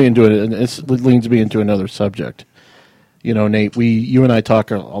this leads me into another subject. Nate, you and I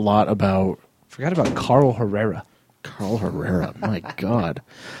talk a lot about. Forgot about Carl Herrera. My God,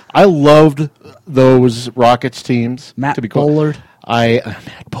 I loved those Rockets teams. Matt Bullard.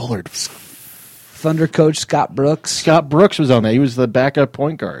 Matt Bullard. Thunder coach Scott Brooks. Scott Brooks was on that. He was the backup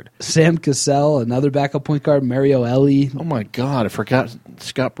point guard. Sam Cassell, another backup point guard. Mario Elie. Oh, my God. I forgot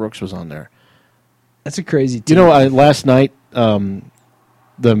Scott Brooks was on there. That's a crazy team. Last night, the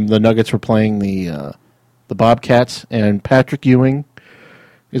Nuggets were playing the Bobcats, and Patrick Ewing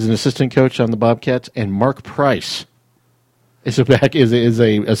is an assistant coach on the Bobcats, and Mark Price is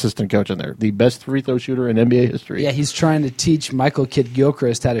a assistant coach on there. The best free throw shooter in NBA history. Yeah, he's trying to teach Michael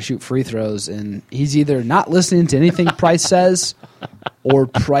Kidd-Gilchrist how to shoot free throws, and he's either not listening to anything Price says, or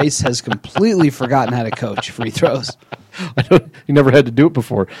Price has completely forgotten how to coach free throws. He never had to do it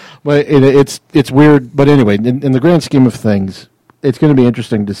before, but it's weird. But anyway, in the grand scheme of things, it's going to be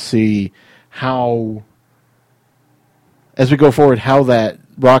interesting to see how, as we go forward, how that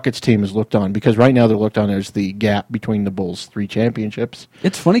Rockets team is looked on, because right now they're looked on as the gap between the Bulls' 3 championships.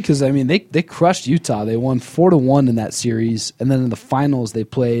 It's funny because, I mean, they crushed Utah. They won 4-1 in that series, and then in the finals they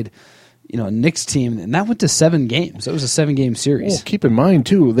played, a Knicks team, and that went to 7 games. That was a 7-game series. Well, keep in mind,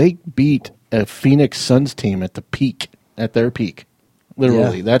 too, they beat a Phoenix Suns team at their peak.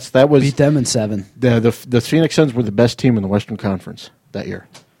 Literally. Yeah. That was beat them in 7. The Phoenix Suns were the best team in the Western Conference that year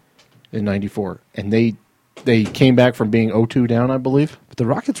in 94, and they came back from being 0-2 down, I believe. But the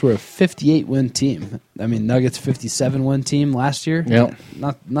Rockets were a 58-win team. I mean, Nuggets 57-win team last year. Yeah,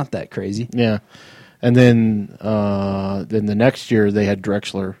 not that crazy. Yeah, and then the next year they had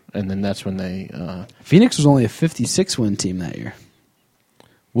Drexler, and then that's when they. Phoenix was only a 56-win team that year.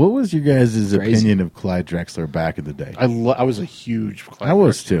 What was your guys' opinion of Clyde Drexler back in the day? I was a huge Clyde I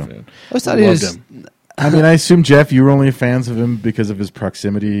was Drexler too. fan. I always thought he was. Him. I mean, I assume, Jeff, you were only fans of him because of his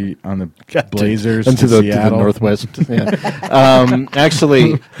proximity on the Blazers to the Northwest. Yeah.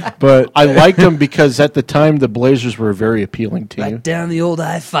 Actually, but I liked him because at the time the Blazers were a very appealing team. Right down the old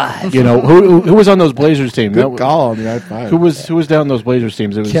I-5. Who was on those Blazers teams? Good call on the I-5. Who was down those Blazers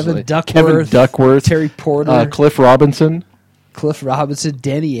teams? It was Kevin Duckworth, Terry Porter, Cliff Robinson,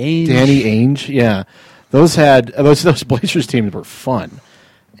 Danny Ainge. Yeah, those Blazers teams were fun.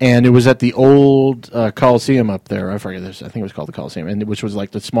 And it was at the old Coliseum up there. I forget this. I think it was called the Coliseum, which was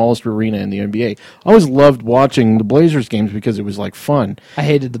like the smallest arena in the NBA. I always loved watching the Blazers games because it was like fun. I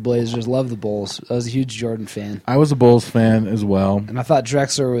hated the Blazers. Loved the Bulls. I was a huge Jordan fan. I was a Bulls fan as well. And I thought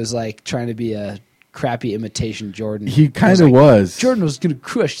Drexler was like trying to be a crappy imitation Jordan. He kind of was. Jordan was going to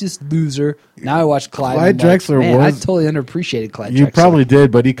crush this loser. Now I watch Clyde. Clyde Drexler was. I totally underappreciated Clyde Drexler. You probably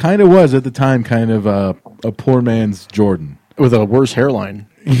did, but he kind of was at the time kind of a poor man's Jordan. With a worse hairline.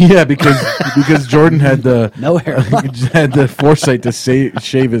 Yeah, because Jordan had the no hairline. Had the foresight to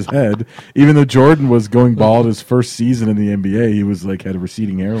shave his head. Even though Jordan was going bald his first season in the NBA, he was had a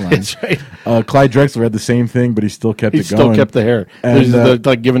receding hairline. That's right. Clyde Drexler had the same thing, but he still kept it going. He still kept the hair. And,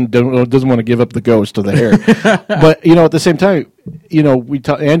 doesn't want to give up the ghost of the hair. But at the same time, we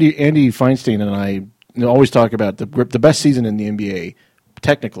Andy Feinstein and I always talk about the best season in the NBA,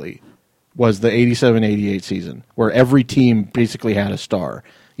 technically, was the 87-88 season, where every team basically had a star,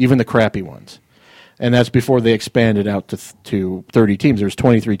 even the crappy ones. And that's before they expanded out to 30 teams. There was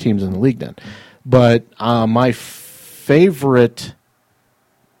 23 teams in the league then. But my favorite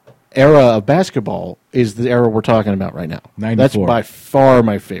era of basketball is the era we're talking about right now. 94. That's by far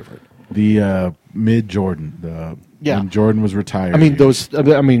my favorite. The mid Jordan, when Jordan was retired.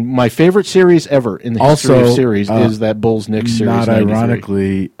 I mean, my favorite series ever in the history of series is that Bulls-Knicks series. Not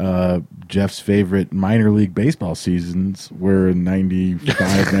ironically, Jeff's favorite minor league baseball seasons were in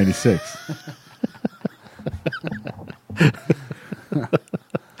 95, 96.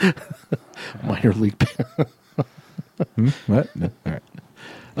 Minor league. What? No. All right.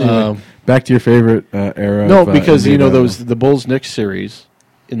 Anyway, back to your favorite era. No, because the Bulls-Knicks series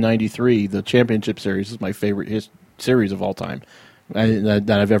in '93, the championship series, is my favorite series of all time that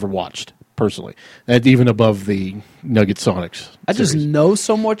I've ever watched personally. And even above the Nuggets-Sonics. I just know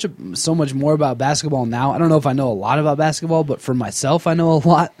so much more about basketball now. I don't know if I know a lot about basketball, but for myself, I know a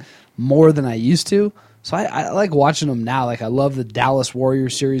lot more than I used to. So I like watching them now. Like I love the Dallas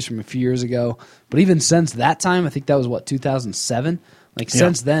Warriors series from a few years ago. But even since that time, I think that was 2007. Like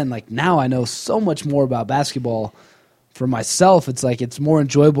since then, like now I know so much more about basketball. For myself, it's like it's more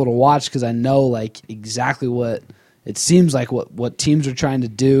enjoyable to watch because I know like exactly what it seems like what teams are trying to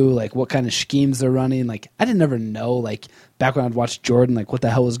do, like what kind of schemes they're running. Like I didn't ever know like back when I'd watch Jordan, like what the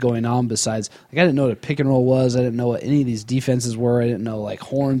hell was going on besides like I didn't know what a pick and roll was. I didn't know what any of these defenses were. I didn't know like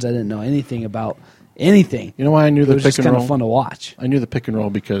horns. I didn't know anything about anything. You know why I knew the pick and roll? It was just kind of fun to watch. I knew the pick and roll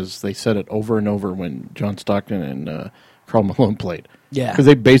because they said it over and over when John Stockton and Karl Malone played. Yeah, because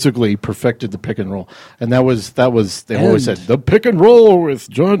they basically perfected the pick and roll, and that was they always said the pick and roll with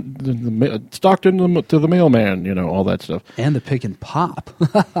John Stockton to the mailman, all that stuff, and the pick and pop.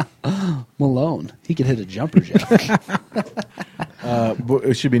 Malone, he could hit a jumper jack.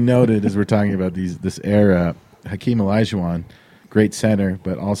 It should be noted as we're talking about this era, Hakeem Olajuwon, great center,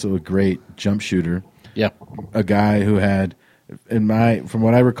 but also a great jump shooter. Yeah, a guy who had, from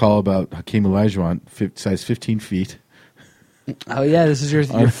what I recall about Hakeem Olajuwon, size 15 feet. Oh yeah, this is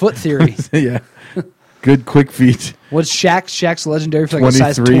your foot theory. Yeah, good quick feet. What's Shaq's legendary for like a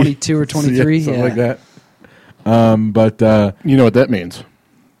size 22 or 23, yeah, something like that. But you know what that means?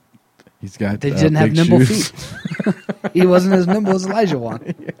 He's got. They didn't have nimble shoes. feet. He wasn't as nimble as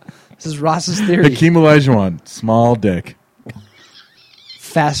Olajuwon. Yeah. This is Ross's theory. Hakeem Olajuwon, small dick,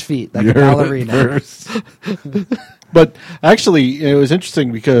 fast feet like a ballerina. But actually, it was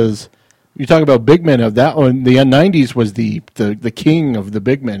interesting because. You talk about big men of that one. The 90s was the king of the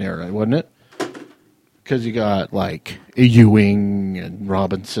big men era, wasn't it? Because you got like Ewing and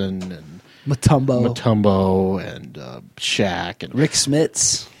Robinson and Mutombo and Shaq and Rick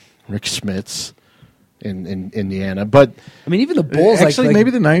Smits in Indiana. But I mean, even the Bulls. Actually,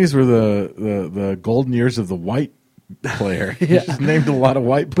 maybe the 90s were the golden years of the white player. Yeah. He just named a lot of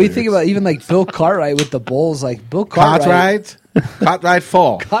white players. But you think about even like Bill Cartwright with the Bulls, like Bill Cartwright. Cartwright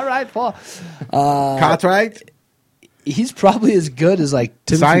fall. Cartwright. He's probably as good as like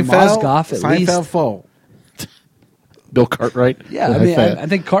Timothy Mozgov at least. Seinfeld fall. Bill Cartwright. Yeah, I mean, I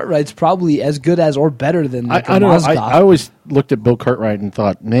think Cartwright's probably as good as or better than like I don't know. I always looked at Bill Cartwright and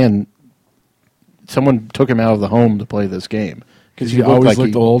thought, man, someone took him out of the home to play this game. Because he always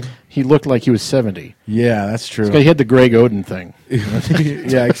looked old. He looked like he was 70. Yeah, that's true. He had the Greg Oden thing.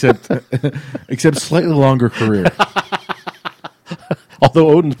 Yeah, except slightly longer career. Although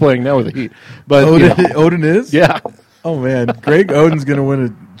Oden's playing now with the Heat. But Oden is? Yeah. Oh, man. Greg Oden's going to win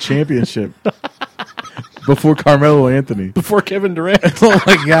a championship before Carmelo Anthony. Before Kevin Durant. Oh,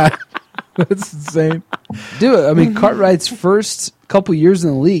 my God. That's insane. Dude, I mean, Cartwright's first couple years in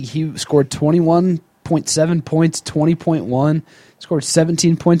the league, he scored 21.7 points, 20.1, scored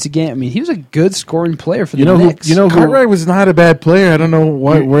 17 points a game. I mean, he was a good scoring player for the Knicks. Cartwright was not a bad player. I don't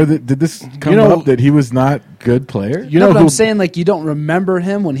know did this come up that he was not a good player? I'm saying, like, you don't remember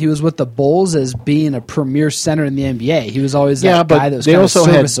him when he was with the Bulls as being a premier center in the NBA. He was always that guy that was kind of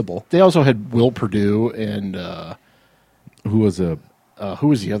serviceable. They also had Will Perdue and who was the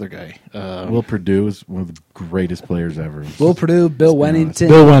other guy? Will Perdue was one of the greatest players ever. Will Perdue, Bill Wennington.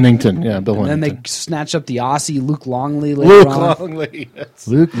 Bill Wennington, yeah, Bill Wennington. And then they snatched up the Aussie Luke Longley Luke Longley.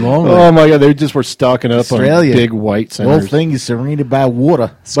 Oh, my God, they just were stocking up Australia. On big white centers. The whole thing is surrounded by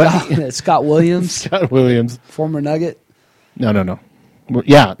water. Scott Williams. Scott Williams. Former Nugget. No.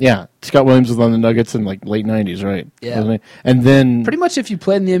 Yeah. Scott Williams was on the Nuggets in like late 90s, right? Yeah. And then pretty much if you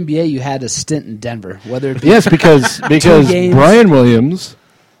played in the NBA, you had a stint in Denver. Whether it be yes, because Brian Williams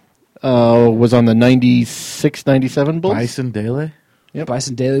was on the 96-97 Bulls. Bison Daly? Yep.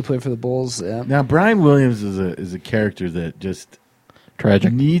 Bison Daly played for the Bulls. Yeah. Now, Brian Williams is a character that just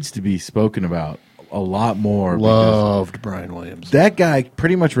tragic needs to be spoken about a lot more. Loved Brian Williams. That guy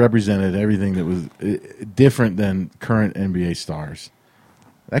pretty much represented everything that was different than current NBA stars.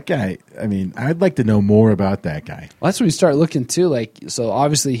 That guy, I mean, I'd like to know more about that guy. Well, that's when we start looking, too. Like, so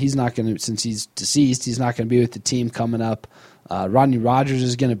obviously he's not going to, since he's deceased, he's not going to be with the team coming up Rodney Rogers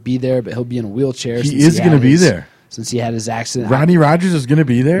is going to be there, but he'll be in a wheelchair. He is going to be there. Since he had his accident. Rodney Rogers is going to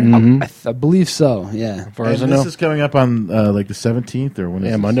be there? I believe so, yeah. As far as I And know. this is coming up on like the 17th, or when is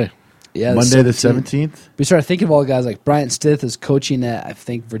Yeah, this? Monday. Yeah, Monday the 17th? We started thinking of all the guys like Bryant Stith is coaching at, I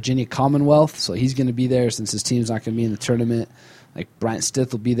think, Virginia Commonwealth, so he's going to be there since his team's not going to be in the tournament. Like Bryant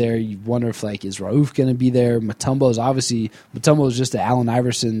Stith will be there. You wonder if like is Rauf going to be there? Mutombo is just at Allen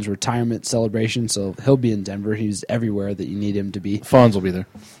Iverson's retirement celebration, so he'll be in Denver. He's everywhere that you need him to be. Fonz will be there.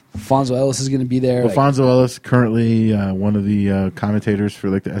 Fonzo Ellis is going to be there. Alfonso Ellis, currently one of the commentators for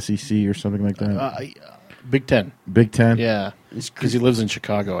like the SEC or something like that. Big Ten. Big Ten? Yeah. Because he lives in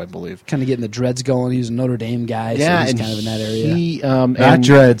Chicago, I believe. Kind of getting the dreads going. He's a Notre Dame guy, so he's kind of in that area. Not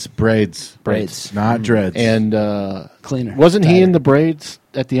dreads, braids. Braids. Not dreads. And Cleaner. wasn't he Tighter. in the braids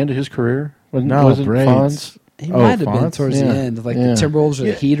at the end of his career? No, wasn't braids. Fonz? He might have been Fonz? towards the Yeah. end, like Yeah. the Timberwolves or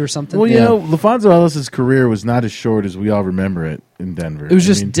the Heat or something. Well, you Yeah. know, LaFonso Ellis' career was not as short as we all remember it in Denver. It was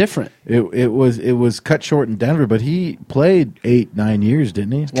just different. It was cut short in Denver, but he played 8-9 years,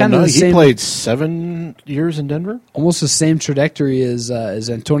 didn't he? Well, Kind of no, the he same- played 7 years in Denver. Almost the same trajectory as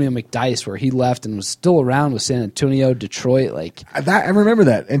Antonio McDyess, where he left and was still around with San Antonio, Detroit. Like I remember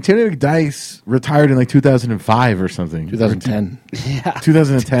that. Antonio McDyess retired in like 2005 or something. 2010. yeah,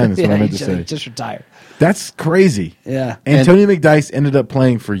 2010 is what I meant he to say. just retired. That's crazy. Yeah, Antonio McDyess ended up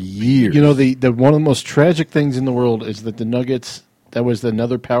playing for years. You know, the one of the most tragic things in the world is that the Nuggets, that was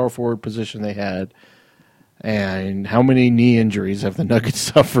another power forward position they had. And how many knee injuries have the Nuggets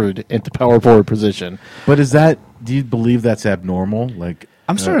suffered at the power forward position? But do you believe that's abnormal? Like,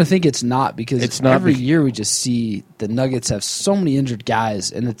 I'm starting to think it's not because It's not every bec- year we just see the Nuggets have so many injured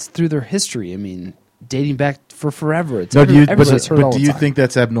guys, and it's through their history. I mean, dating back for forever. It's no, do you? everybody's hurt all But the do you time. think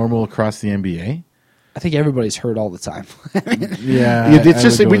that's abnormal across the NBA? I think everybody's hurt all the time. Yeah, It's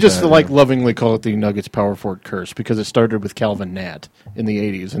just I would go we with just that, like yeah. lovingly call it the Nuggets power forward curse because it started with Calvin Nat in the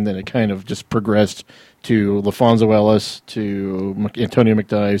 80s, and then it kind of just progressed to LaFonso Ellis, to Antonio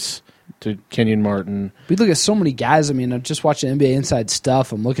McDyess, to Kenyon Martin. We look at so many guys. I mean, I'm just watching NBA Inside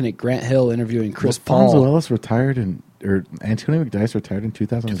Stuff. I'm looking at Grant Hill interviewing Chris Alfonso Paul. Ellis retired or Antonio McDyess retired in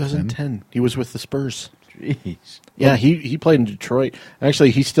 2010. 2010. He was with the Spurs. Jeez. Yeah, he played in Detroit.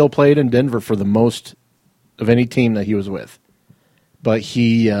 Actually, he still played in Denver for the most of any team that he was with. But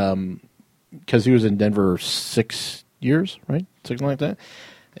he, because he was in Denver 6 years, right? Something like that.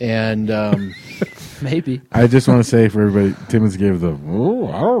 And Maybe. I just want to say for everybody, Timmons gave the, oh,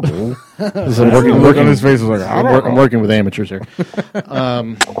 I don't know. I'm Look on his face was like, I don't I'm know. working with amateurs here.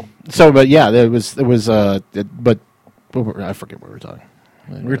 But yeah, it was, but I forget what we were talking.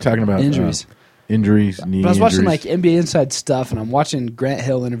 We were talking about Injuries. Injuries, knee But I was watching like injuries. NBA Inside Stuff, and I'm watching Grant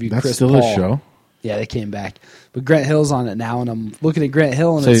Hill interview That's Chris still Paul. a show. Yeah, they came back. But Grant Hill's on it now, and I'm looking at Grant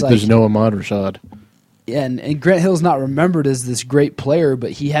Hill, and Say it's like, there's no Ahmad Rashad. yeah, and Grant Hill's not remembered as this great player,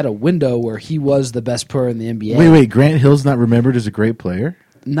 but he had a window where he was the best player in the NBA. Wait, Grant Hill's not remembered as a great player?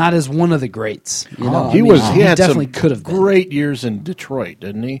 Not as one of the greats. You know? I He mean, was. He had definitely some could have been. great years in Detroit,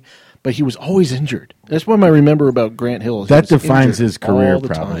 didn't he? But he was always injured. That's what I remember about Grant Hill. is he That was defines injured his career, all the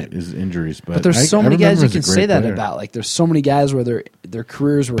probably, time. is injuries. But there's so I many guys remember you as a can great say that player. about. Like, there's so many guys where their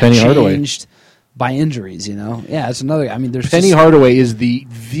careers were Penny Hardaway. changed by injuries. You know, yeah, it's another. I mean, there's Penny just, Hardaway is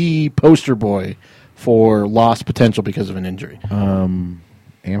the poster boy for lost potential because of an injury.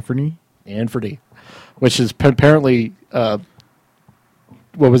 Anthony? Anfernee, which is apparently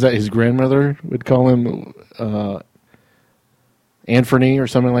what was that? His grandmother would call him Anfernee or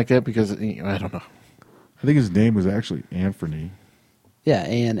something like that because I don't know. I think his name was actually Anthony. yeah,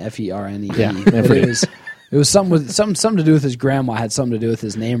 Anferne. Yeah, But Anfernee. it was something with something to do with his grandma. Had something to do with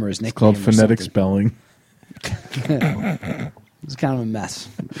his name or his nickname. Called or phonetic something. spelling. It was kind of a mess.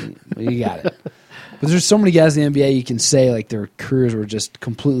 You got it. But there's so many guys in the NBA you can say like their careers were just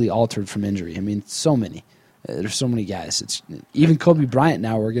completely altered from injury. I mean, so many. There's so many guys. It's even Kobe Bryant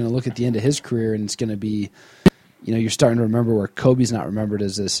now. We're going to look at the end of his career, and it's going to be, you know, you're starting to remember where Kobe's not remembered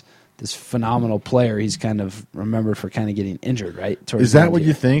as this phenomenal player. He's kind of remembered for kind of getting injured, right? Towards Is the that end what here.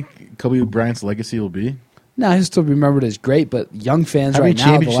 you think Kobe Bryant's legacy will be? No, he'll still be remembered as great, but young fans How right many now,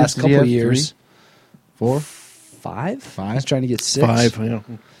 the championships last does he couple of have? years, 3? 4? 5? 5? He's trying to get 6. 5. Yeah.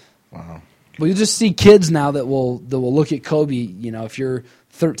 Wow. Well, you just see kids now that will look at Kobe. You know, if you're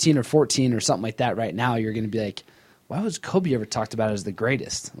 13 or 14 or something like that right now, you're going to be like, why was Kobe ever talked about as the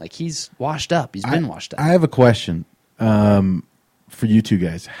greatest? Like, he's washed up. He's been washed up. I have a question for you two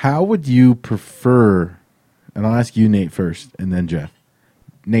guys. How would you prefer, and I'll ask you, Nate, first, and then Jeff.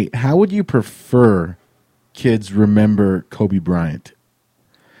 Nate, how would you prefer kids remember Kobe Bryant?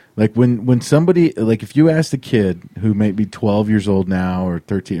 Like when somebody, like if you asked a kid who may be 12 years old now or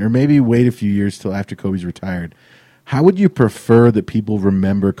 13, or maybe wait a few years till after Kobe's retired, how would you prefer that people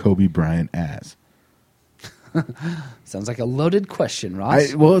remember Kobe Bryant as? Sounds like a loaded question,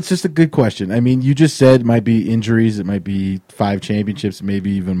 Ross. Well, it's just a good question. I mean, you just said it might be injuries. It might be 5 championships,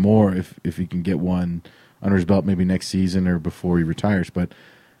 maybe even more if he can get one under his belt maybe next season or before he retires. But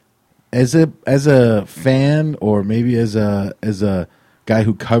as a fan or maybe as a guy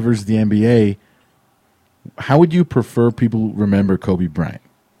who covers the NBA, how would you prefer people remember Kobe Bryant?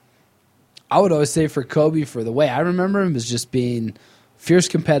 I would always say for Kobe, for the way I remember him, is just being fierce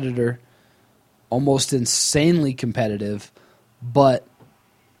competitor, almost insanely competitive, but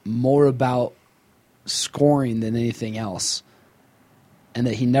more about scoring than anything else. And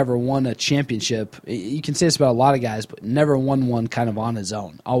that he never won a championship. You can say this about a lot of guys, but never won one kind of on his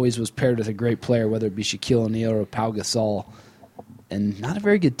own. Always was paired with a great player, whether it be Shaquille O'Neal or Pau Gasol, and not a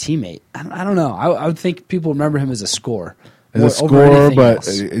very good teammate. I don't know. I would think people remember him as a scorer. As a scorer, but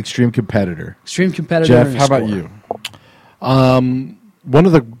extreme competitor. Extreme competitor. Jeff, how about you? One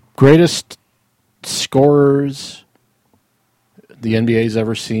of the greatest scorers the NBA's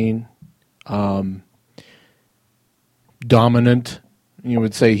ever seen. Dominant. You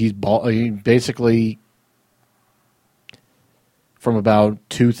would say he basically from about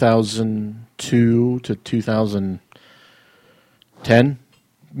 2002 to 2010,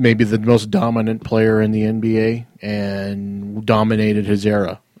 maybe the most dominant player in the NBA and dominated his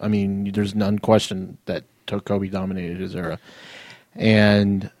era. I mean, there's none question that Kobe dominated his era.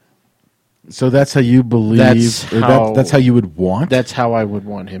 And so that's how you believe, that's how you would want? That's how I would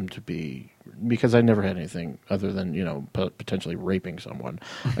want him to be. Because I never had anything other than potentially raping someone.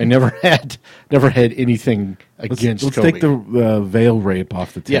 I never had anything against let's Kobe. take the veil rape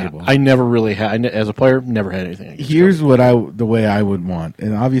off the table. Yeah, I never really had. As a player, never had anything against Here's Kobe. the way I would want,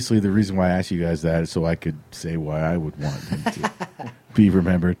 and obviously the reason why I asked you guys that is so I could say why I would want him to be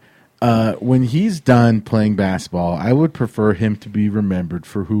remembered. When he's done playing basketball, I would prefer him to be remembered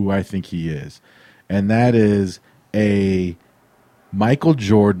for who I think he is, and that is a Michael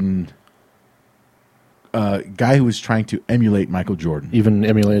Jordan. Guy who was trying to emulate Michael Jordan, Even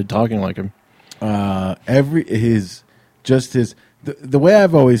emulated talking like him. the way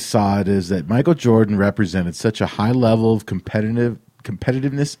I've always saw it is that Michael Jordan represented such a high level of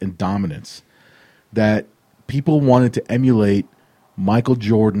competitiveness and dominance that people wanted to emulate Michael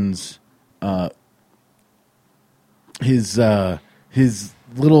Jordan's his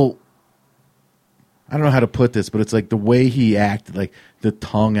little, I don't know how to put this, but it's like the way he acted, like the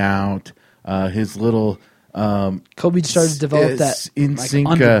tongue out. His little Kobe started to develop that in like sync,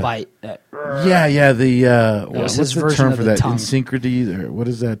 underbite. What's his the version term of for the that? tongue. Insyncrety, or what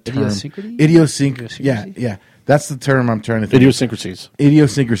is that term? Idiosyncrasy? Idiosyncrasy. Yeah. That's the term I'm trying to think.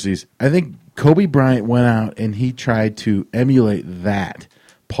 Idiosyncrasies. I think Kobe Bryant went out and he tried to emulate that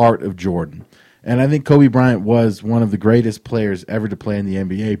part of Jordan. And I think Kobe Bryant was one of the greatest players ever to play in the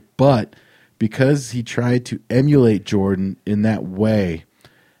NBA, but because he tried to emulate Jordan in that way,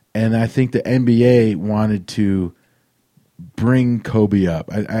 and I think the NBA wanted to bring Kobe up.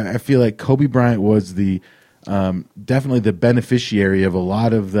 I feel like Kobe Bryant was the definitely the beneficiary of a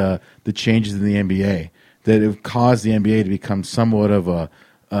lot of the changes in the NBA that have caused the NBA to become somewhat of a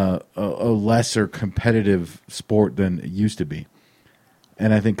lesser competitive sport than it used to be.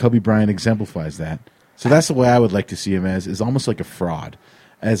 And I think Kobe Bryant exemplifies that. So that's the way I would like to see him as, is almost like a fraud.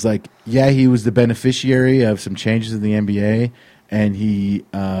 As like, yeah, he was the beneficiary of some changes in the NBA, and he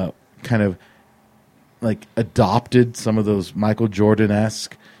kind of like adopted some of those Michael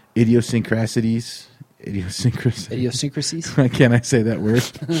Jordan-esque idiosyncrasies. Idiosyncrasies? Can I say that word?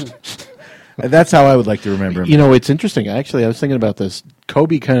 That's how I would like to remember him. You know, it's interesting. Actually, I was thinking about this.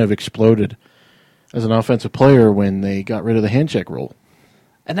 Kobe kind of exploded as an offensive player when they got rid of the hand check rule.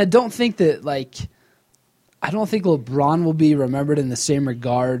 And I don't think that, I don't think LeBron will be remembered in the same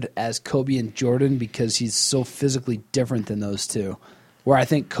regard as Kobe and Jordan because he's so physically different than those two. Where I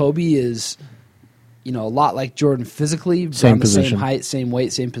think Kobe is, a lot like Jordan physically, around the same height, same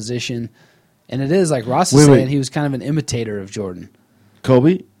weight, same position. And it is, like Ross is saying, he was kind of an imitator of Jordan.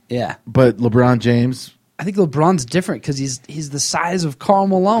 Kobe? Yeah. But LeBron James? I think LeBron's different because he's the size of Karl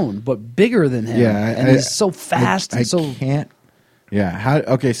Malone, but bigger than him. Yeah. And he's so fast and so... can't...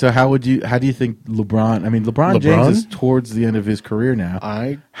 Yeah. So how do you think LeBron? I mean, LeBron James is towards the end of his career now.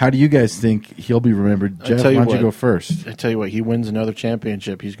 How do you guys think he'll be remembered? Jeff, why don't you go first? I tell you what, he wins another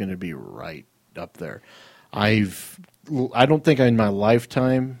championship, he's going to be right up there. I don't think in my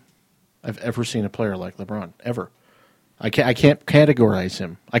lifetime I've ever seen a player like LeBron ever. I can't categorize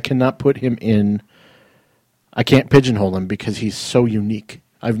him. I cannot put him in. I can't pigeonhole him because he's so unique.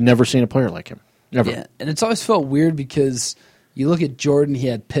 I've never seen a player like him. Never. Yeah, and it's always felt weird because you look at Jordan, he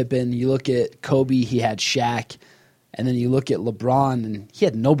had Pippen. You look at Kobe, he had Shaq. And then you look at LeBron, and he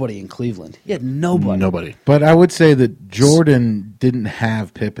had nobody in Cleveland. He had nobody. Nobody. But I would say that Jordan didn't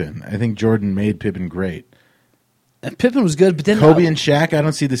have Pippen. I think Jordan made Pippen great. And Pippen was good, but then Kobe and Shaq, I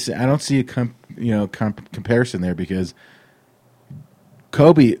don't see this. I don't see a comparison there because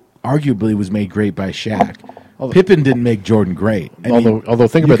Kobe arguably was made great by Shaq. Pippen didn't make Jordan great. Although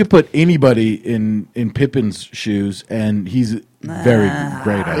think you about could put anybody in Pippen's shoes, and he's very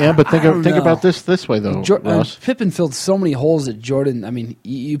great. Yeah, but think know. about this way though, Ross. Pippen filled so many holes that Jordan. I mean,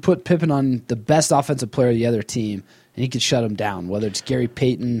 you put Pippen on the best offensive player of the other team, and he could shut him down. Whether it's Gary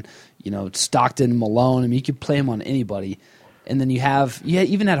Payton, Stockton, Malone. I mean, you could play him on anybody. And then you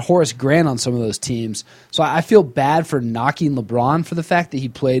even had Horace Grant on some of those teams. So I feel bad for knocking LeBron for the fact that he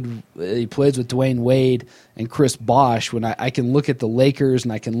plays with Dwayne Wade and Chris Bosh when I can look at the Lakers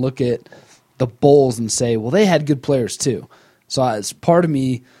and I can look at the Bulls and say, well, they had good players too. So it's part of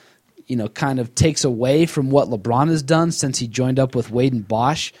me, kind of takes away from what LeBron has done since he joined up with Wade and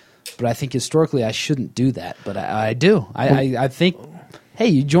Bosh. But I think historically I shouldn't do that. But I do. I think... Hey,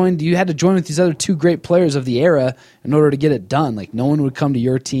 you had to join with these other two great players of the era in order to get it done. Like, no one would come to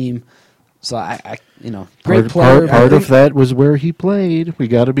your team. So, great player. Part of that was where he played. We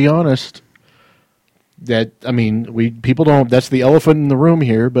got to be honest. People don't, that's the elephant in the room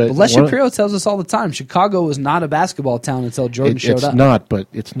here. But Les Shapiro tells us all the time, Chicago was not a basketball town until Jordan showed up. It's not, but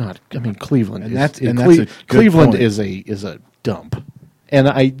it's not. I mean, Cleveland. Cleveland is a dump.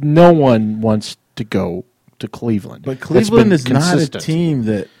 And no one wants to go to Cleveland. But Cleveland is consistent. Not a team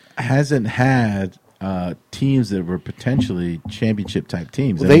that hasn't had teams that were potentially championship-type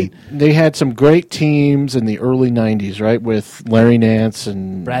teams. Well, they had some great teams in the early 90s, right, with Larry Nance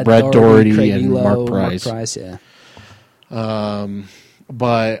and Brad Daugherty and Elo, Mark Price. Yeah.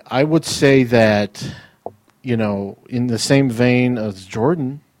 But I would say that, in the same vein as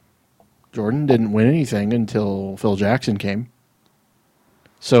Jordan didn't win anything until Phil Jackson came.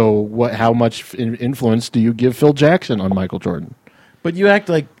 So how much influence do you give Phil Jackson on Michael Jordan? But you act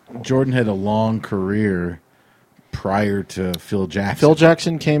like Jordan had a long career prior to Phil Jackson. Phil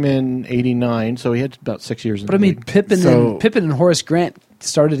Jackson came in '89, so he had about 6 years. But I mean, Pippen and Horace Grant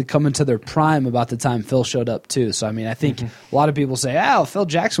started to come into their prime about the time Phil showed up too. So I mean, I think a lot of people say, Phil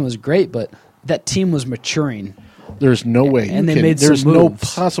Jackson was great, but that team was maturing. There's no way. There's no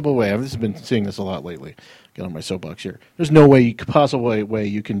possible way. I've been seeing this a lot lately. Get on my soapbox here. There's no way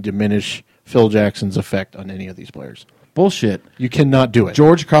you can diminish Phil Jackson's effect on any of these players. Bullshit. You cannot do it.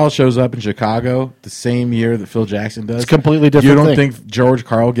 George Karl shows up in Chicago the same year that Phil Jackson does. It's a completely different thing. You don't think George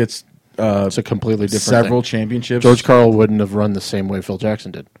Karl gets it's a completely different several thing. Championships? George Karl wouldn't have run the same way Phil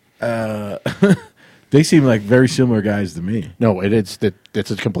Jackson did. They seem like very similar guys to me. No, it's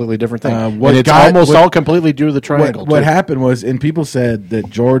a completely different thing. All completely due to the triangle. What happened was, and people said that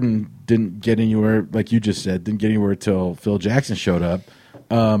Jordan didn't get anywhere, like you just said, didn't get anywhere until Phil Jackson showed up.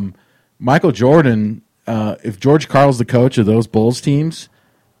 Michael Jordan, if George Karl's the coach of those Bulls teams,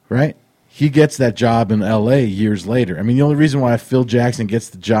 right, he gets that job in L.A. years later. I mean, the only reason why Phil Jackson gets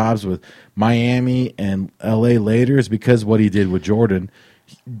the jobs with Miami and L.A. later is because what he did with Jordan.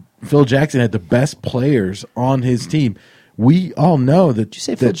 Phil Jackson had the best players on his team. We all know that. Did you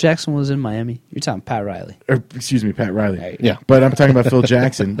say Phil Jackson was in Miami? You're talking Pat Riley. Excuse me, Pat Riley. Right. Yeah. But I'm talking about Phil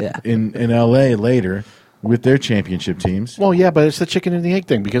Jackson Yeah. in L.A. later with their championship teams. Well, yeah, but it's the chicken and the egg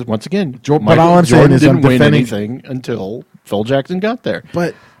thing because, once again, but all I'm saying Jordan is didn't win anything until Phil Jackson got there.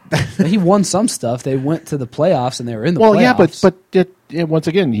 But he won some stuff. They went to the playoffs, and they were in the playoffs. Well, yeah, but once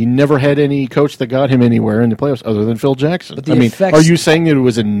again, he never had any coach that got him anywhere in the playoffs other than Phil Jackson. But are you saying that it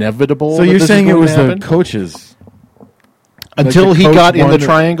was inevitable? So you're saying it was the coaches? Until he got in the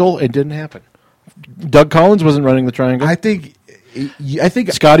triangle, it didn't happen. Doug Collins wasn't running the triangle. I think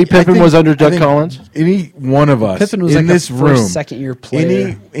Scottie Pippen was under Doug Collins. Any one of us Pippen was in like this a room, second-year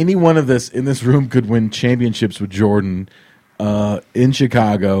player. Any one of us in this room could win championships with Jordan in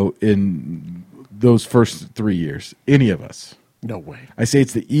Chicago in those first 3 years. Any of us. No way. I say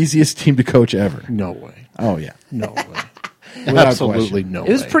it's the easiest team to coach ever. No way. Oh yeah. No way. Absolutely no way.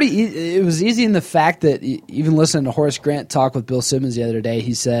 It was it was easy in the fact that even listening to Horace Grant talk with Bill Simmons the other day,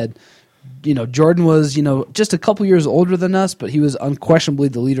 he said, Jordan was, just a couple years older than us, but he was unquestionably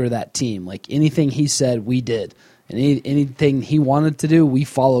the leader of that team. Like anything he said, we did. And anything he wanted to do, we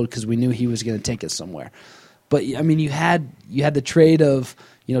followed because we knew he was going to take us somewhere. But I mean, you had the trade of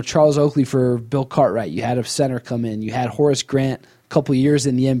Charles Oakley for Bill Cartwright. You had a center come in. You had Horace Grant, a couple of years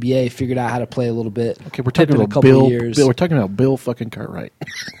in the NBA, figured out how to play a little bit. Okay, we're talking about we're talking about Bill fucking Cartwright.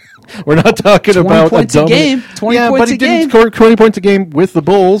 We're not talking about 20 points a game. 20 yeah, points but he a game. didn't score 20 points a game with the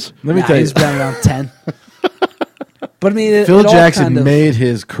Bulls. Let me tell you, he's been around 10. But I mean, Phil Jackson made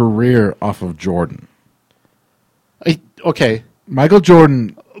his career off of Jordan. okay. Michael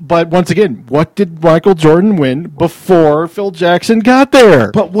Jordan. But once again, what did Michael Jordan win before Phil Jackson got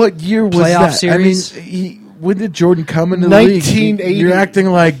there? But what year was Playoff that? series? I mean, when did Jordan come into the league? 1980. You're acting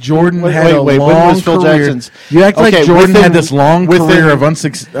like Jordan had a when long was Phil career. Jackson's? You act like Okay, Jordan within- had this long within- career of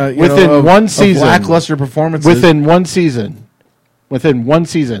within one season, lackluster performances. Within one season,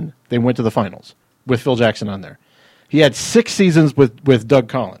 they went to the finals with Phil Jackson on there. He had 6 seasons with Doug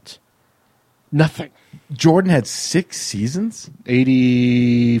Collins. Nothing. Jordan had 6 seasons?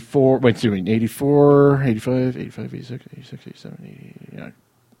 84, wait, excuse me, 84, 85, 86, 87, 80,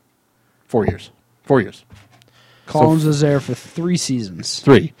 4 years. 4 years. Collins was there for 3 seasons.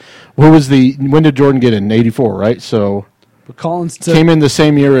 3. When did Jordan get in? 84, right? So But Collins took came in the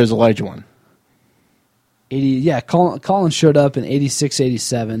same year as Elijah won. 80. Yeah, Collins showed up in 86,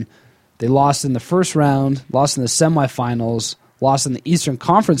 87. They lost in the first round, lost in the semifinals, lost in the Eastern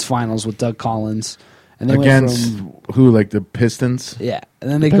Conference Finals with Doug Collins. And they Against went from, who, like the Pistons? yeah, and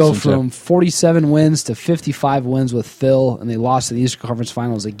then they go Pistons, from 47 wins to 55 wins with Phil, and they lost in the Eastern Conference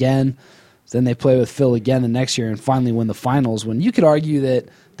Finals again. Then they play with Phil again the next year and finally win the finals. When you could argue that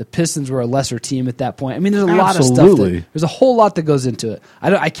the Pistons were a lesser team at that point. I mean, there's a lot of stuff. Absolutely. There's a whole lot that goes into it.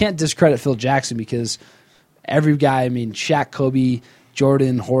 I can't discredit Phil Jackson because every guy, I mean, Shaq, Kobe,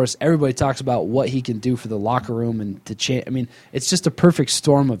 Jordan, Horace, everybody talks about what he can do for the locker room and to change. I mean, it's just a perfect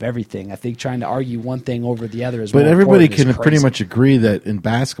storm of everything. I think trying to argue one thing over the other is. But more everybody important is can pretty crazy. much agree that in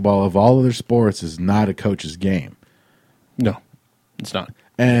basketball, of all other sports, is not a coach's game. No, it's not.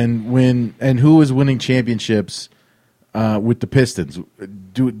 And who was winning championships with the Pistons?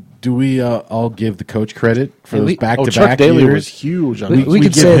 Do we all give the coach credit for those back-to-back Chuck Daly years? was huge. On We- those. we We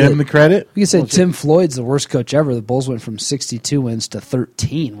could give say him that- the credit. We can say Tim Floyd's the worst coach ever. The Bulls went from 62 wins to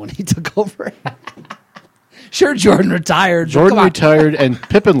 13 when he took over. Sure, Jordan retired. but Jordan come on. retired and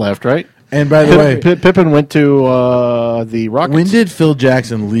Pippen left, right? And by the way, Pippen went to the Rockets. when did Phil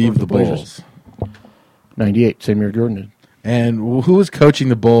Jackson leave the Blazers. Bulls? 98, same year Jordan did. And who was coaching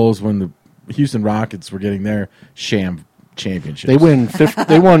the Bulls when the Houston Rockets were getting their sham championships? They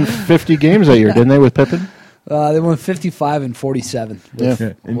won 50 games that year, didn't they, with Pippen? They won 55 and 47 with,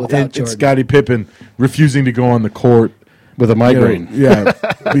 Yeah. And without Jordan. Scottie Pippen refusing to go on the court With a migraine.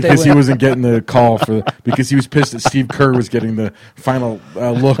 because he wasn't getting the call because he was pissed that Steve Kerr was getting the final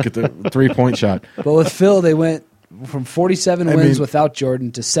look at the 3-point shot. But with Phil, they went from 47 I wins mean- without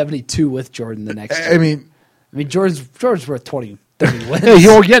Jordan to 72 with Jordan the next year. I mean, Jordan's worth 20, 30 wins.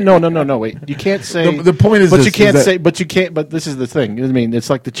 Hey, no, wait. You can't say The point is but this, you can't is that- say, but you can't. But this is the thing. I mean, it's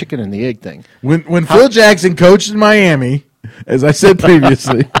like the chicken and the egg thing. when Phil Jackson coached in Miami, as I said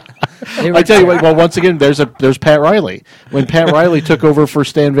previously, They I tell you were- what. Well, once again, there's Pat Riley. When Pat Riley took over for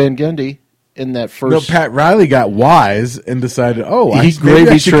Stan Van Gundy in that first, Pat Riley got wise and decided, he maybe I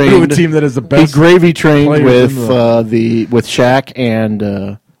gravy should go to a trained team that is the He best. gravy trained players with in with Shaq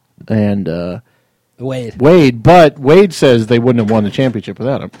and Wade. Wade, but Wade says they wouldn't have won the championship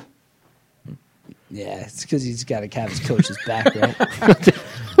without him. Yeah, it's because he's got to have his coach's back, right?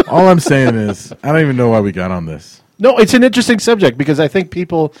 All I'm saying is, I don't even know why we got on this. No, it's an interesting subject because I think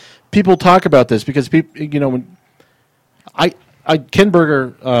people talk about this because people, when Ken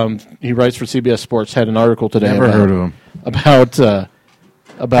Berger, he writes for CBS Sports, had an article today. Never heard of him. About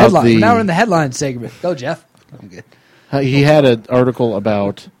Headline. Now we're in the headline segment. Go, Jeff. I'm good. he had an article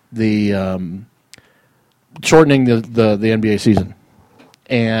about the shortening the NBA season,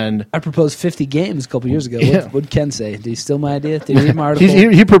 and I proposed 50 games a couple years ago. Yeah. What did Ken say? Did he steal my idea? Did he read my article?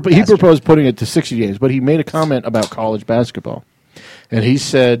 he proposed putting it to 60 games, but he made a comment about college basketball, and he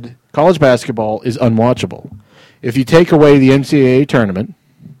said college basketball is unwatchable if you take away the NCAA tournament.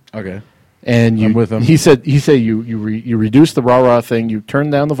 Okay. And I'm with him. He said you reduce the rah-rah thing, you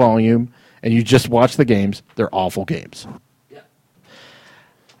turn down the volume, and you just watch the games. They're awful games. Yeah.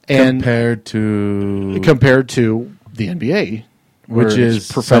 And Compared to the NBA, where which it's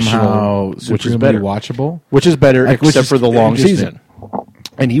is professional, somehow which is supremely better, watchable. which is better, Like, which except is for the long interesting. season.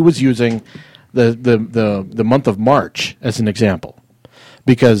 And he was using the month of March as an example.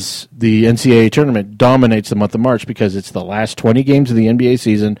 Because the NCAA tournament dominates the month of March because it's the last 20 games of the NBA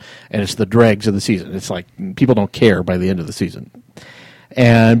season and it's the dregs of the season. It's like people don't care by the end of the season.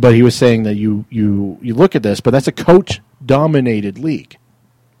 But he was saying that you look at this, but that's a coach dominated league.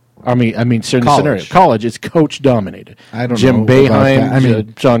 I mean, certain College. scenario. College is coach dominated. I don't Jim know about Boeheim, that. I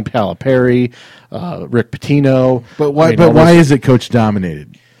mean- John Calipari, Rick Pitino. But why? I mean, But all why those- is it coach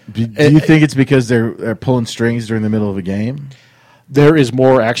dominated? Do you think it's because they're pulling strings during the middle of a game? there is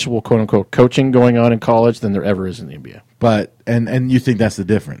more actual quote unquote coaching going on in college than there ever is in the NBA? But and you think that's the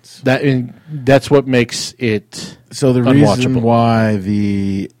difference? That's what makes it So the unwatchable. reason why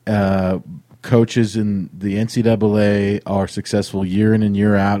the coaches in the NCAA are successful year in and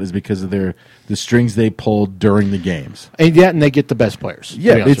year out is because of the strings they pulled during the games. And they get the best players.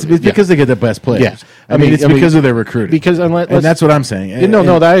 Yeah, it's because they get the best players. Yeah. I mean, it's because of their recruiting. And that's what I'm saying.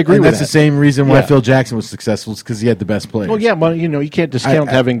 I agree with that. That's the same reason why Phil Jackson was successful, is because he had the best players. Well, yeah, but you can't discount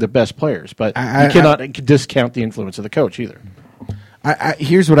having the best players, but you cannot discount the influence of the coach either.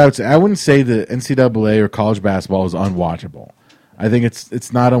 Here's what I would say. I wouldn't say the NCAA or college basketball is unwatchable. I think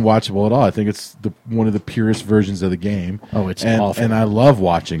it's not unwatchable at all. I think it's one of the purest versions of the game. Oh, it's awful. And I love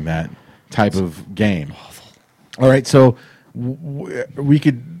watching that type of game. Awful. All right, so we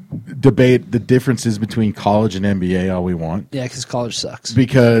could debate the differences between college and NBA all we want. Yeah, because college sucks.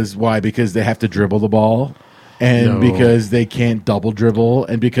 Why? Because they have to dribble the ball. And because they can't double dribble,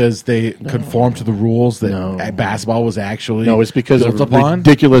 and because they conform to the rules that basketball was actually it's because of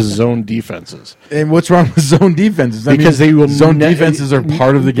ridiculous zone defenses. And what's wrong with zone defenses? Zone defenses are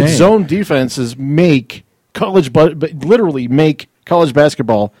part of the game. Zone defenses make literally make college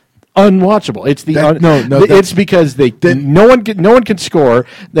basketball unwatchable. It's it's because no one can score.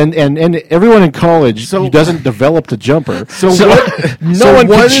 And everyone in college doesn't develop the jumper. No one can shoot.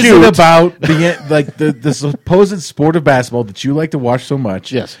 What is it about the supposed sport of basketball that you like to watch so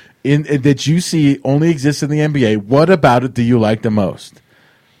much? Yes, that you see only exists in the NBA. What about it do you like the most?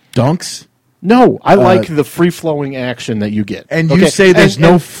 Dunks. No, I like the free flowing action that you get. And you say there's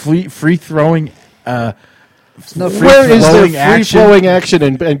no free throwing. Where is the free-flowing action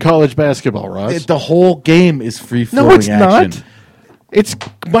in college basketball, Ross? The whole game is free-flowing action. No, it's not. It's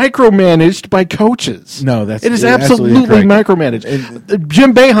micromanaged by coaches. No, it is absolutely micromanaged.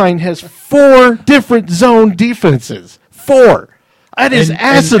 Jim Boeheim has 4 different zone defenses. 4. That is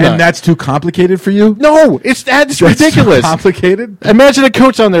asinine. And that's too complicated for you? No, that's ridiculous. Too complicated? Imagine a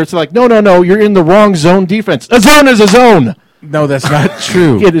coach on there. It's like, no, you're in the wrong zone defense. A zone is a zone. No, that's not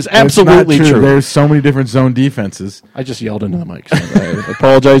true. It is absolutely true. There's so many different zone defenses. I just yelled into the mic. So I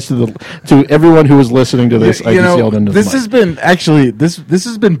apologize to everyone who was listening to this. I just yelled into the mic. This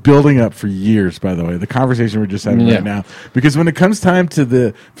has been building up for years, by the way, the conversation we're just having right now. Because when it comes time for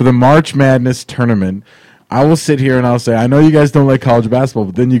the March Madness tournament, I will sit here and I'll say, I know you guys don't like college basketball,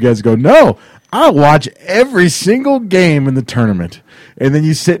 but then you guys go, no, I'll watch every single game in the tournament. And then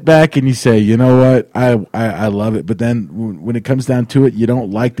you sit back and you say, you know what, I love it. But then when it comes down to it, you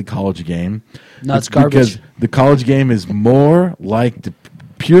don't like the college game. No, it's garbage. Because the college game is more like the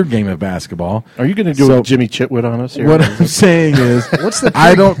pure game of basketball. Are you going to do a Jimmy Chitwood on us here? What I'm saying is,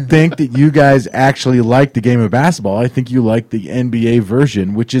 I don't think that you guys actually like the game of basketball. I think you like the NBA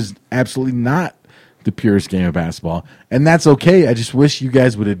version, which is absolutely not the purest game of basketball. And that's okay. I just wish you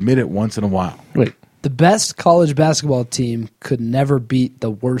guys would admit it once in a while. Wait. The best college basketball team could never beat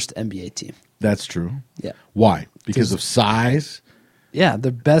the worst NBA team. That's true. Yeah. Why? Because of size? Yeah,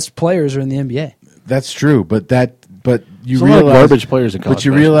 the best players are in the NBA. That's true, but you realize a lot of garbage players in college. But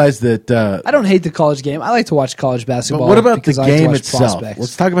you realize that I don't hate the college game. I like to watch college basketball. But what about the I game like to watch itself? prospects.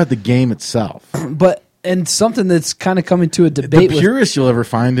 Let's talk about the game itself. And something that's kind of coming to a debate. The purest you'll ever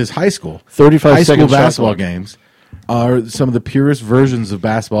find is high school. 35 high school second basketball games are some of the purest versions of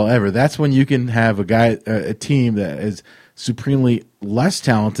basketball ever. That's when you can have a team that is supremely less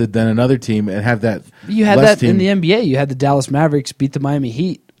talented than another team and have that. You had that in the NBA. You had the Dallas Mavericks beat the Miami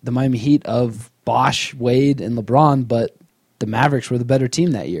Heat. The Miami Heat of Bosh, Wade, and LeBron, but the Mavericks were the better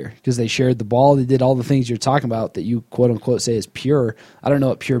team that year because they shared the ball. They did all the things you're talking about that you quote unquote say is pure. I don't know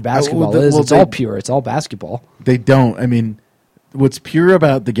what pure basketball is. It's all pure. It's all basketball. They don't. I mean, what's pure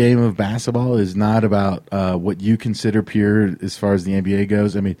about the game of basketball is not about what you consider pure as far as the NBA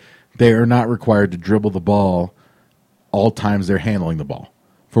goes. I mean, they are not required to dribble the ball all times they're handling the ball,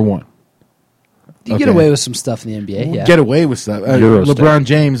 for one. You get away with some stuff in the NBA. Get away with stuff. LeBron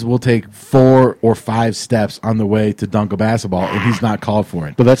James will take 4 or 5 steps on the way to dunk a basketball, and he's not called for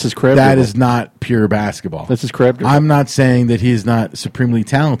it. But that's his crab. That is not pure basketball. That's his crab. I'm not saying that he's not supremely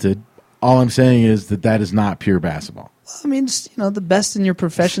talented. All I'm saying is that is not pure basketball. I mean, just, the best in your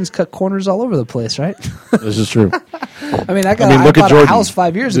professions cut corners all over the place, right? This is true. I bought a house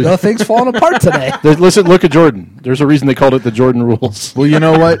 5 years ago. Things falling apart today. Look at Jordan. There's a reason they called it the Jordan rules. Well, you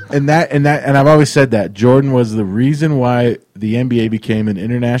know what? And I've always said that Jordan was the reason why the NBA became an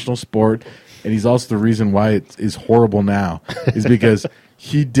international sport, and he's also the reason why it is horrible now, is because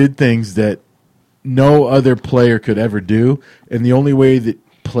he did things that no other player could ever do, and the only way that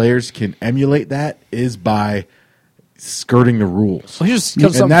players can emulate that is by skirting the rules. And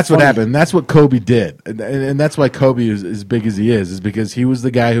that's what happened. And that's what Kobe did. And that's why Kobe is as big as he is because he was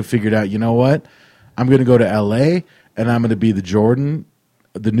the guy who figured out, you know what? I'm going to go to L.A. and I'm going to be the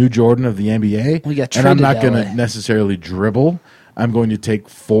new Jordan of the NBA. And I'm not going to necessarily dribble. I'm going to take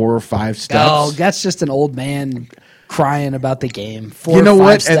 4 or 5 steps. Oh, that's just an old man crying about the game. 4 You know or 5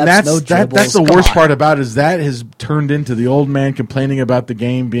 what? steps, And that's no dribbles. that's the Come worst on. part about it, is that has turned into the old man complaining about the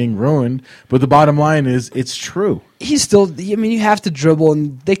game being ruined. But the bottom line is, it's true. He's still. I mean, you have to dribble,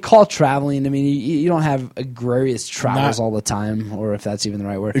 and they call traveling. I mean, you don't have egregious travels all the time, or if that's even the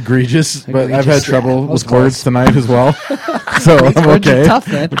right word. Egregious, but I've had Egregious, trouble yeah, that was with words close. tonight as well. So I'm Words are okay. tough,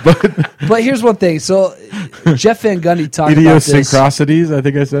 man. But here's one thing. So Jeff Van Gundy talked about this. Idiosyncrasies, I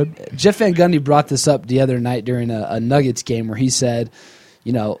think I said. Jeff Van Gundy brought this up the other night during a Nuggets game where he said,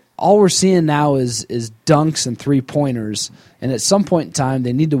 all we're seeing now is dunks and 3-pointers, and at some point in time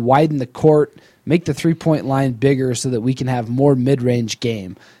they need to widen the court, make the 3-point line bigger so that we can have more mid-range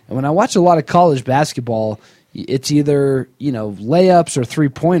game. And when I watch a lot of college basketball, it's either layups or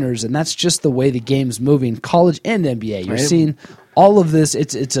 3-pointers, and that's just the way the game's moving, college and NBA. You're seeing all of this.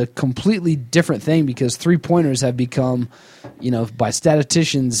 It's a completely different thing because 3-pointers have become, by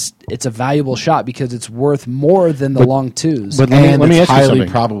statisticians, it's a valuable shot because it's worth more than the long twos. But And let me it's ask you highly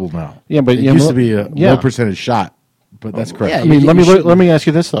something. probable now. Yeah, but it yeah, used well, to be a yeah. low percentage shot, but that's correct. yeah, I mean, you let me ask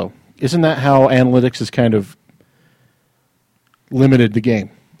you this though: isn't that how analytics has kind of limited the game?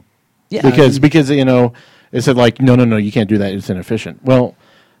 yeah, Because it said like no, you can't do that. It's inefficient. Well,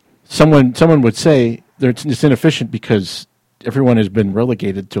 someone would say that it's inefficient because everyone has been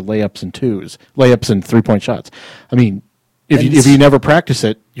relegated to layups and 3-point shots. I mean, if you never practice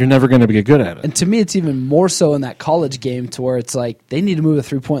it, you're never going to be good at it. And to me, it's even more so in that college game to where it's like they need to move a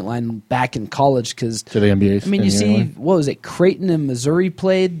 3-point line back in college because To the NBA. I mean, you see, what was it? Creighton and Missouri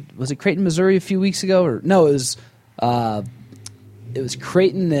played. Was it Creighton, Missouri a few weeks ago? Or no, it was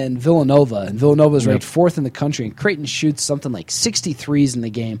Creighton and Villanova. And Villanova is ranked 4th in the country. And Creighton shoots something like 63s in the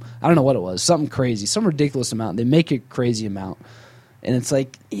game. I don't know what it was. Something crazy. Some ridiculous amount. They make a crazy amount. And it's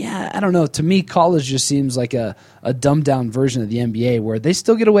like, I don't know. To me, college just seems like a dumbed-down version of the NBA where they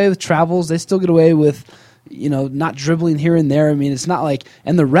still get away with travels. They still get away with, not dribbling here and there. I mean, it's not like –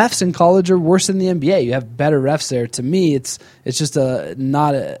 and the refs in college are worse than the NBA. You have better refs there. To me, it's just it's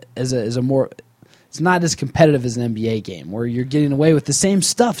not as competitive as an NBA game where you're getting away with the same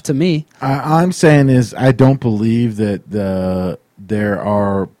stuff to me. I'm saying is I don't believe that there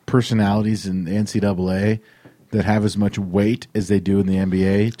are personalities in the NCAA that have as much weight as they do in the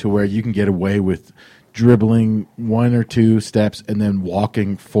NBA to where you can get away with dribbling 1 or 2 steps and then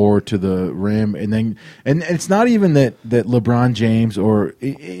walking forward to the rim and it's not even that LeBron James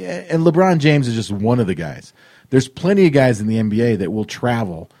and LeBron James is just one of the guys. There's plenty of guys in the NBA that will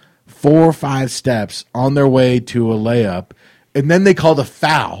travel 4 or 5 steps on their way to a layup, and then they call the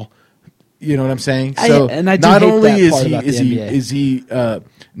foul. You know what I'm saying? So I do not hate only that is he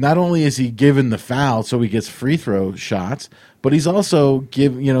not only is he given the foul so he gets free throw shots, but he's also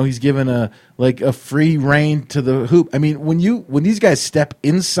he's given a free reign to the hoop. I mean, when these guys step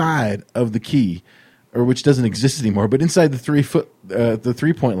inside of the key, or which doesn't exist anymore, but inside the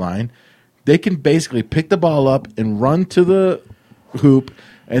 3-point line, they can basically pick the ball up and run to the hoop.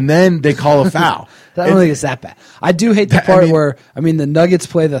 And then they call a foul. I don't think it's that bad. I do hate the part where the Nuggets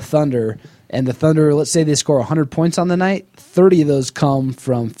play the Thunder, and the Thunder, let's say they score 100 points on the night, 30 of those come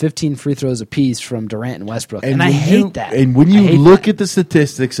from 15 free throws apiece from Durant and Westbrook. And I hate that. And when you look at the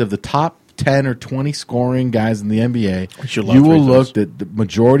statistics of the top 10 or 20 scoring guys in the NBA, you will look at the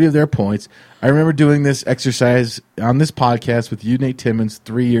majority of their points. I remember doing this exercise on this podcast with you, Nate Timmons,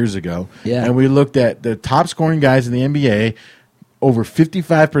 3 years ago. Yeah. And we looked at the top scoring guys in the NBA. Over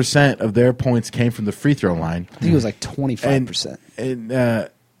 55% of their points came from the free throw line. I think it was like 25%,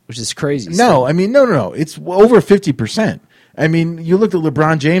 which is crazy. No. It's over 50%. I mean, you looked at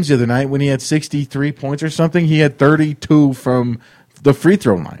LeBron James the other night when he had 63 points or something. He had 32 from the free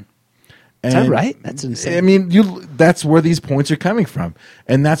throw line. Is that right? That's insane. I mean, that's where these points are coming from.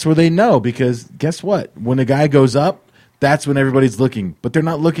 And that's where they know, because guess what? When a guy goes up, that's when everybody's looking. But they're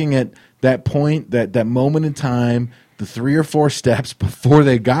not looking at that point, that moment in time, the 3 or 4 steps before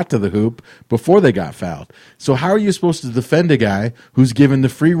they got to the hoop, before they got fouled. So how are you supposed to defend a guy who's given the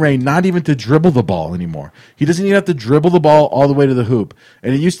free reign not even to dribble the ball anymore? He doesn't even have to dribble the ball all the way to the hoop.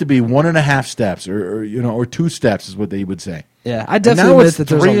 And it used to be 1.5 steps or 2 steps is what they would say. Yeah, I And definitely now admit it's that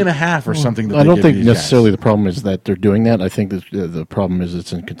there's 3.5 or something. That I don't give think these necessarily guys. the problem is that they're doing that. I think the problem is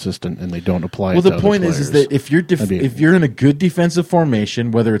it's inconsistent and they don't apply. Well, it to the other point is players. that if you're in a good defensive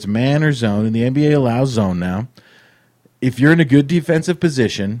formation, whether it's man or zone, and the NBA allows zone now, if you're in a good defensive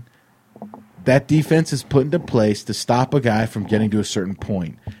position, that defense is put into place to stop a guy from getting to a certain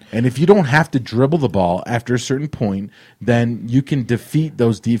point. And if you don't have to dribble the ball after a certain point, then you can defeat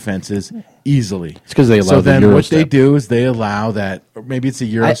those defenses easily. It's because they allow So the then Euro what they step. do is they allow that, or maybe it's a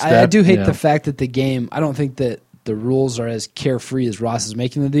Euro step. I do hate Yeah. the fact that the game, I don't think that the rules are as carefree as Ross is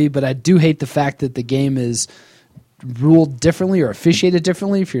making them to be. But I do hate the fact that the game is ruled differently or officiated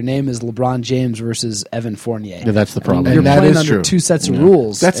differently if your name is LeBron James versus Evan Fournier. Yeah, that's the problem. You're And that playing is under true. two sets of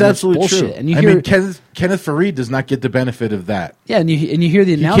rules. That's and it's absolutely true. bullshit. And you I hear, mean, Kenneth Fareed does not get the benefit of that. yeah, and you hear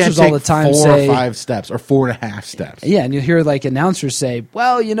the He can't announcers take all the time 4 say, or 5 steps or 4.5 steps. yeah, and you hear like announcers say,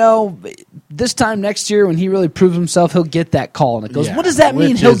 well, this time next year when he really proves himself, he'll get that call. And it goes, Yeah, what does that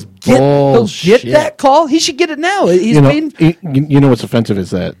mean? which He'll is get bullshit. that call? He should get it now. He's being You know what's offensive is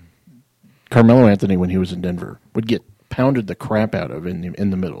that Carmelo Anthony, when he was in Denver, would get pounded the crap out of in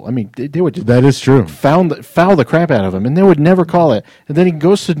the middle. I mean, they would just That is true. foul the crap out of him, and they would never call it. And then he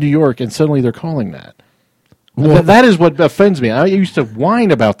goes to New York, and suddenly they're calling that. Well, That is what offends me. I used to whine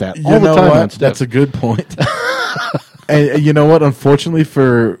about that all You the know time. what? On stuff. That's a good point. And you know what? Unfortunately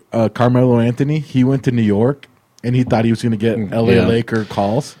for Carmelo Anthony, he went to New York and he thought he was going to get LA Yeah. Laker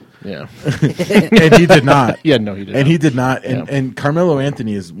calls, yeah, and he did not. yeah. No, he did. And not. he did not. And, Yeah. and Carmelo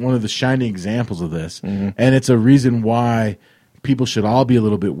Anthony is one of the shining examples of this. Mm-hmm. And it's a reason why people should all be a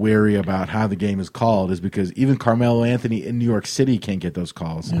little bit wary about how the game is called, is because even Carmelo Anthony in New York City can't get those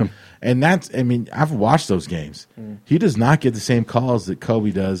calls. And I've watched those games. He does not get the same calls that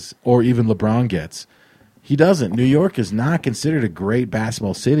Kobe does or even LeBron gets. He doesn't. New York is not considered a great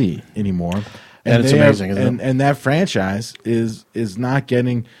basketball city anymore. And it's they amazing, isn't it? And that franchise is not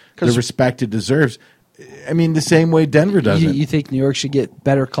getting the respect it deserves. I mean, the same way Denver doesn't. you think New York should get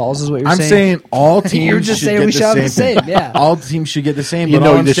better calls is what you're I'm saying all teams You're just should saying get we the should have the same. same, yeah. All teams should get the same. You But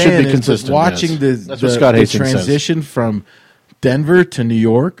know, all I'm they should saying be is consistent, watching yes. the That's what Scott Hastings says. transition from Denver to New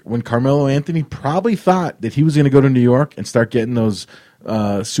York, when Carmelo Anthony probably thought that he was going to go to New York and start getting those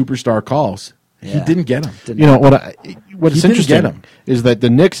superstar calls. He Yeah. didn't get them. You know what's He didn't interesting get him. is that the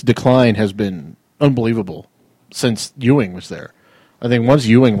Knicks' decline has been unbelievable since Ewing was there. I think once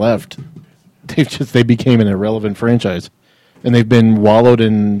Ewing left, they became an irrelevant franchise, and they've been wallowed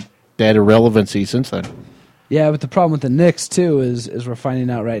in that irrelevancy since then. Yeah, but the problem with the Knicks too is we're finding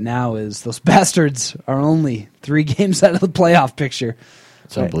out right now is those bastards are only 3 games out of the playoff picture.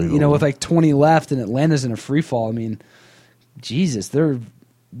 It's unbelievable. With like 20 left and Atlanta's in a free fall. I mean, Jesus,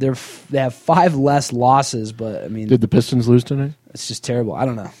 they have 5 less losses, but I mean, Did the Pistons lose tonight? it's just terrible. I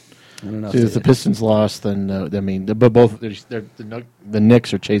don't know. See, if the Pistons lost, then but both the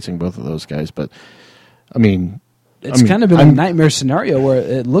Knicks are chasing both of those guys. But I mean, It's kind of been a nightmare scenario where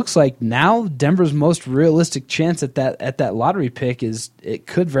it looks like now Denver's most realistic chance at that lottery pick is it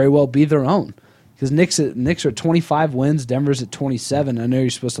could very well be their own, because Knicks are at 25 wins, Denver's at 27. I know you're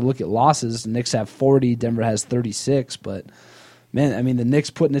supposed to look at losses. The Knicks have 40, Denver has 36, but man, I mean the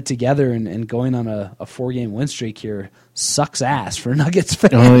Knicks putting it together and going on a 4-game win streak here sucks ass for Nuggets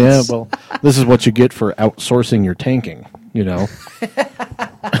fans. oh yeah, well, this is what you get for outsourcing your tanking. You know.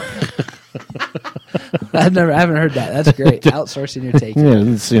 I haven't heard that. That's great. Outsourcing your take. Yeah,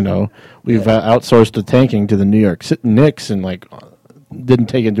 it's, we've outsourced the tanking to the New York Knicks and didn't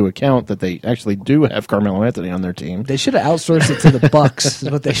take into account that they actually do have Carmelo Anthony on their team. They should have outsourced it to the Bucks. Is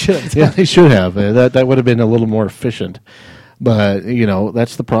what they should have done. Yeah, they should have. That would have been a little more efficient. But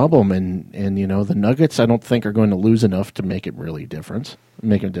that's the problem, and the Nuggets I don't think are going to lose enough to make it really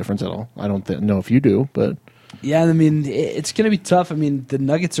make a difference at all. I don't know if you do, but yeah, I mean it's going to be tough. I mean the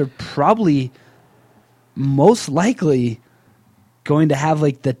Nuggets are probably most likely going to have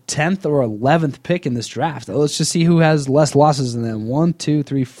like the 10th or 11th pick in this draft. Let's just see who has less losses than them. 1, 2,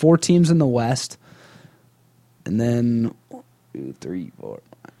 3, 4 teams in the West, and then 1, 2, 3, 4,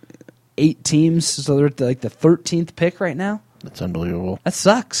 8 teams. So they're at the 13th pick right now. that's unbelievable. That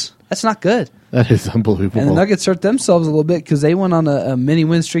sucks. That's not good. That is unbelievable. And the Nuggets hurt themselves a little bit because they went on a mini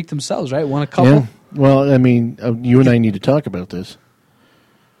win streak themselves, right? Won a couple. Yeah. Well, I mean, you and I need to talk about this.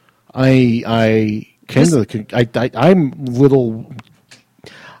 I came to the I'm little.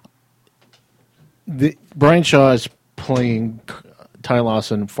 Brian Shaw is playing Ty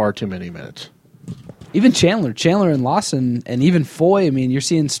Lawson far too many minutes. Even Chandler and Lawson and even Foy. I mean, you're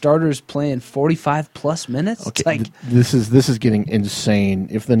seeing starters playing 45-plus minutes. Okay, It's like this is getting insane.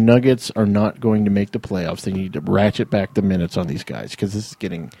 If the Nuggets are not going to make the playoffs, they need to ratchet back the minutes on these guys because this is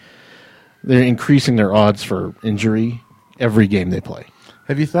getting. They're increasing their odds for injury every game they play.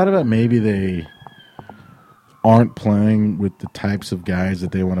 Have you thought about maybe they aren't playing with the types of guys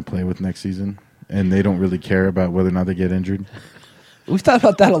that they want to play with next season, and they don't really care about whether or not they get injured? we've thought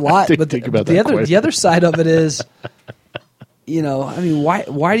about that a lot. But the other side of it is, I mean,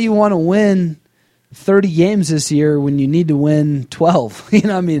 why do you want to win 30 games this year when you need to win 12?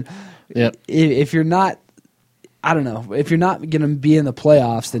 I mean, Yep. if you're not, I don't know, if you're not going to be in the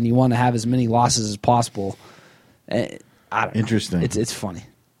playoffs, then you want to have as many losses as possible. I don't know. Interesting. It's funny.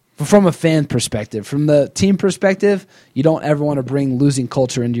 from a fan perspective. From the team perspective, you don't ever want to bring losing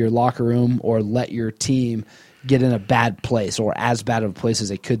culture into your locker room or let your team get in a bad place or as bad of a place as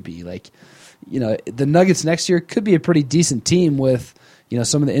they could be. Like, the Nuggets next year could be a pretty decent team with,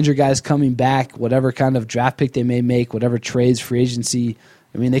 some of the injured guys coming back, whatever kind of draft pick they may make, whatever trades, free agency.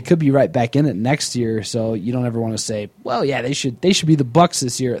 I mean, they could be right back in it next year, so you don't ever want to say, well, yeah, they should be the Bucks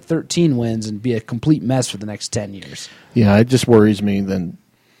this year at 13 wins and be a complete mess for the next 10 years. Yeah, it just worries me then.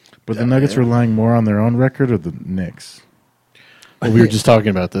 But the Nuggets relying more on their own record or the Knicks? Well, we were just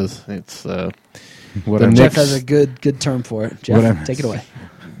talking about this. It's Jeff has a good term for it. Jeff, take it away.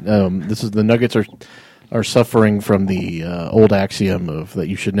 This is the Nuggets are suffering from the old axiom of that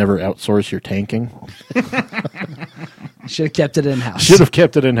you should never outsource your tanking. Should have kept it in house. Should have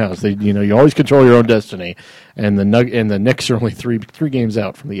kept it in house. You always control your own destiny, and the Knicks are only three games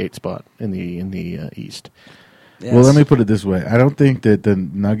out from the 8th spot in the East. Yes. Well, let me put it this way: I don't think that the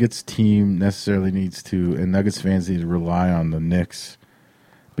Nuggets team necessarily needs to, and Nuggets fans need to rely on the Knicks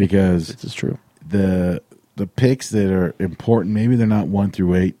because this is true. The picks that are important, maybe they're not 1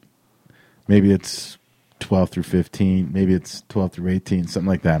 through 8, maybe it's 12 through 15, maybe it's 12 through 18, something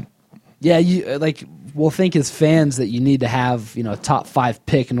like that. Yeah, we'll think as fans that you need to have, a top 5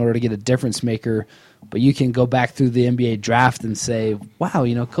 pick in order to get a difference maker, but you can go back through the NBA draft and say, wow,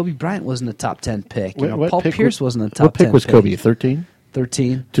 Kobe Bryant wasn't a top 10 pick. Paul Pierce wasn't a top 10 pick. What pick was Kobe, 13?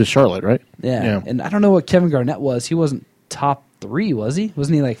 13. To Charlotte, right? Yeah. And I don't know what Kevin Garnett was. He wasn't top 3, was he?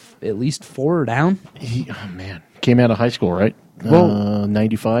 Wasn't he at least 4 down? Oh, man. Came out of high school, right? Well,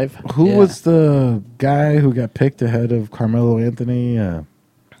 95. Who was the guy who got picked ahead of Carmelo Anthony?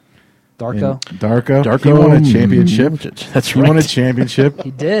 Darko. Darko. He won a championship. That's right. He won a championship. He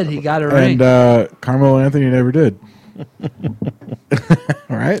did. He got a ring. And Carmelo Anthony never did.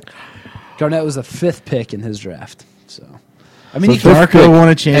 Right? Garnett was a 5th pick in his draft. So, Darko won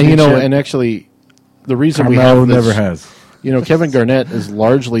a championship. And actually, the reason Carmelo we have this, never has. Kevin Garnett is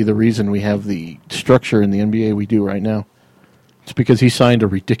largely the reason we have the structure in the NBA we do right now. It's because he signed a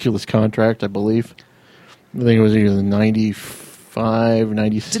ridiculous contract, I believe. I think it was either 95,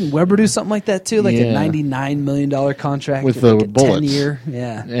 96. Didn't Weber do something like that too? Like a $99 million contract with the bullets. 10-year.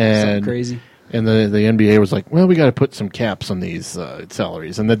 Yeah, and something crazy. And the NBA was like, well, we got to put some caps on these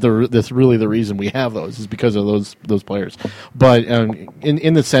salaries, and that's really the reason we have those is because of those players. But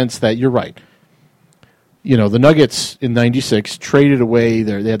in the sense that you're right. The Nuggets in '96 traded away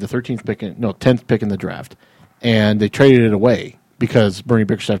they had the 10th pick in the draft, and they traded it away because Bernie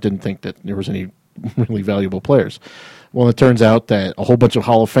Bickerstaff didn't think that there was any really valuable players. Well, it turns out that a whole bunch of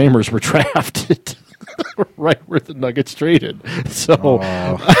Hall of Famers were drafted right where the Nuggets traded. So,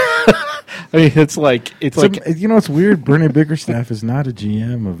 I mean, it's like it's weird. Bernie Bickerstaff is not a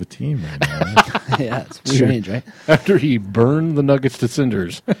GM of a team right now. Yeah, it's strange, right? After he burned the Nuggets to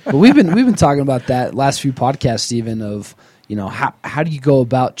cinders. But we've been talking about that last few podcasts, even of how do you go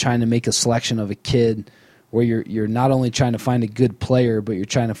about trying to make a selection of a kid where you're not only trying to find a good player, but you're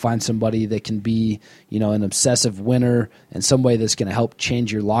trying to find somebody that can be, an obsessive winner and somebody that's going to help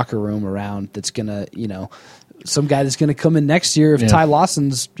change your locker room around. That's going to, some guy that's going to come in next year. If Ty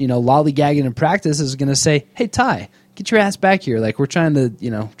Lawson's, lollygagging in practice, is going to say, "Hey, Ty, get your ass back here. Like we're trying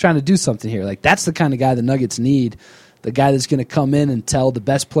to do something here." Like that's the kind of guy the Nuggets need. The guy that's going to come in and tell the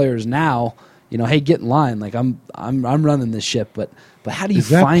best players now, "Hey, get in line. Like I'm running this ship." But how do you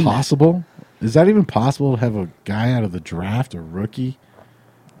find that? Possible? Is that even possible to have a guy out of the draft, a rookie?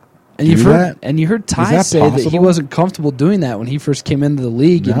 And you heard Ty say that he wasn't comfortable doing that when he first came into the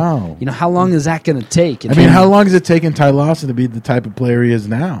league. No. And, how long is that going to take? And how long has it taken Ty Lawson to be the type of player he is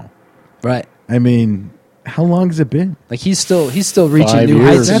now? Right. I mean, how long has it been? Like he's still reaching new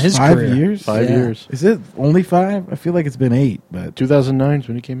heights in his career. 5 years? 5 years. Is it only 5? I feel like it's been 8. But 2009 is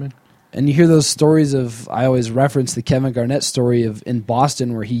when he came in. And you hear those stories of, I always reference the Kevin Garnett story of in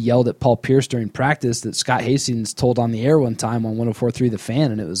Boston where he yelled at Paul Pierce during practice that Scott Hastings told on the air one time on 104.3 The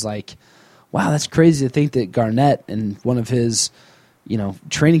Fan, and it was like, wow, that's crazy to think that Garnett in one of his,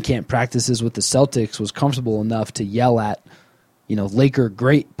 training camp practices with the Celtics was comfortable enough to yell at, Laker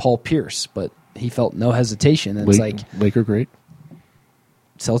great Paul Pierce, but he felt no hesitation. And it's like Laker great,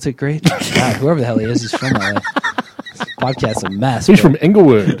 Celtic great, God, whoever the hell he is, he's from LA. Podcast's a mess. He's from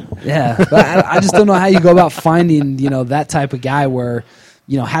Inglewood. Yeah, but I just don't know how you go about finding that type of guy where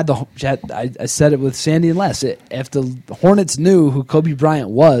I said it with Sandy and Les. If the Hornets knew who Kobe Bryant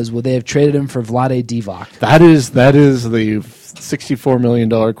was, would they have traded him for Vlade Divac? That is the $64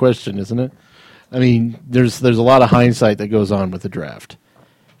 million question, isn't it? I mean, there's a lot of hindsight that goes on with the draft.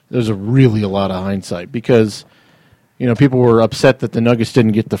 There's really a lot of hindsight because people were upset that the Nuggets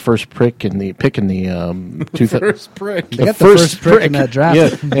didn't get the first pick in the First prick. They got the first prick in that draft.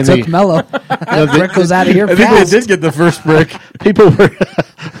 Yeah, and Took Melo. Brick goes out of here I think they fast. did get the first prick. People were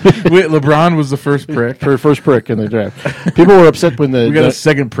Wait, LeBron was the first prick. for first prick in the draft. People were upset when We got a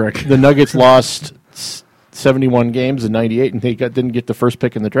second prick. the Nuggets lost 71 games in 98 and they didn't get the first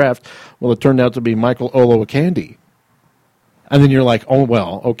pick in the draft. Well, it turned out to be Michael Olowokandi. And then you're like, oh,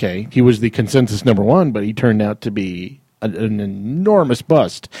 well, okay. He was the consensus number one, but he turned out to be an enormous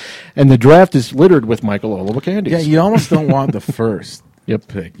bust. And the draft is littered with Michael Olowokandi. Yeah, you almost don't want the first Yep.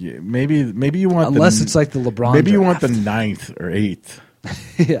 pick. Maybe you want Unless it's like the LeBron Maybe you draft. want the 9th or 8th.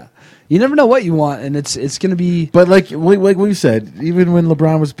 Yeah. You never know what you want, and it's going to be... But like we said, even when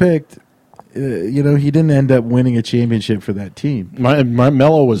LeBron was picked, he didn't end up winning a championship for that team. My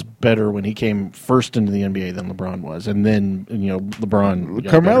Melo was better when he came first into the NBA than LeBron was. And then, LeBron...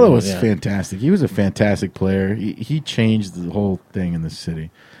 Carmelo was fantastic. He was a fantastic player. He changed the whole thing in the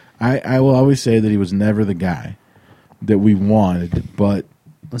city. I will always say that he was never the guy that we wanted, but...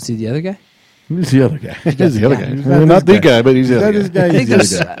 Let's see the other guy. Who's the other guy? He's the other guy. He's Well, not the guy, but he's the other guy.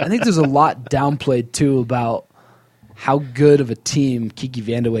 I think there's a lot downplayed, too, about how good of a team Kiki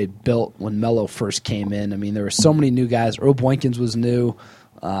Vandeweghe built when Melo first came in. I mean, there were so many new guys. Earl Boykins was new.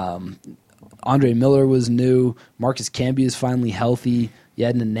 Andre Miller was new. Marcus Camby is finally healthy. You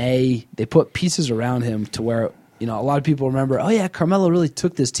had Nene. They put pieces around him to where, a lot of people remember, oh, yeah, Carmelo really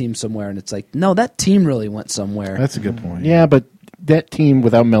took this team somewhere. And it's like, no, that team really went somewhere. That's a good point. Yeah, but that team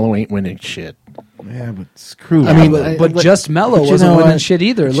without Melo ain't winning shit. Yeah, but screw. I mean, Melo. but just Melo but you wasn't know winning what? shit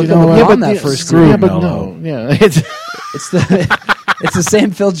either. But Look you at know what? LeBron that first screw year. Yeah, but Melo. no. Yeah, it's It's the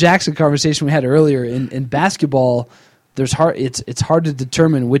same Phil Jackson conversation we had earlier. In basketball, it's hard to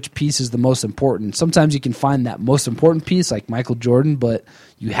determine which piece is the most important. Sometimes you can find that most important piece, like Michael Jordan, but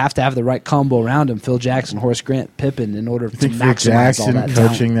you have to have the right combo around him: Phil Jackson, Horace Grant, Pippen, in order I to think Phil maximize Jackson all that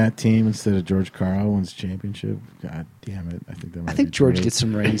coaching talent. that team instead of George Karl wins championship. God damn it! I think that. Might I think be George true. gets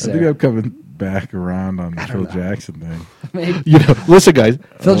some rings I think there. I'm coming back around on the Phil know. Jackson thing. Maybe. listen, guys.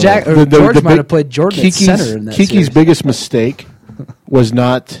 George might have played Jordan at Kiki's, center in that Kiki's series. biggest mistake was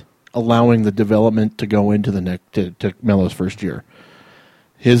not allowing the development to go into the to Melo's first year.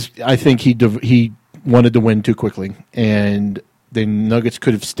 I think he wanted to win too quickly, and the Nuggets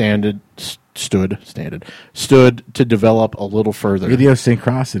could have stood to develop a little further.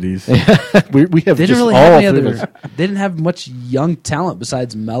 Idiosyncrasies. we have They just didn't really all have any three other. of us. They didn't have much young talent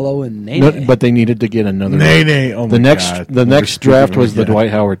besides Melo and Nene. No, but they needed to get another. Nene. Oh my the next God. the next Worst draft pick was the ever. Dwight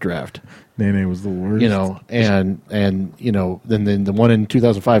Howard draft. Nene was the worst. And then the one in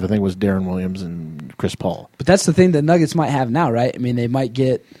 2005 I think was Darren Williams and Chris Paul. But that's the thing the Nuggets might have now, right? I mean, they might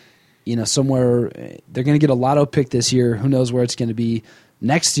get, somewhere. They're going to get a lotto pick this year. Who knows where it's going to be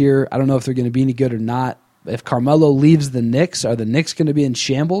next year? I don't know if they're going to be any good or not. If Carmelo leaves the Knicks, are the Knicks going to be in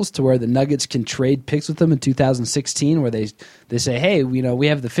shambles to where the Nuggets can trade picks with them in 2016, where they say, hey, we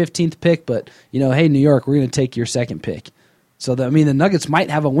have the 15th pick, but hey, New York, we're going to take your second pick. So the Nuggets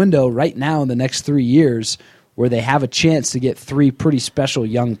might have a window right now in the next 3 years where they have a chance to get 3 pretty special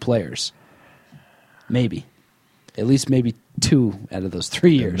young players. Maybe. At least maybe 2 out of those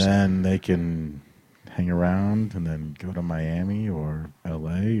 3 years. And then they can hang around and then go to Miami or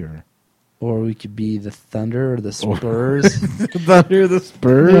L.A. Or we could be the Thunder or the Spurs. Thunder, the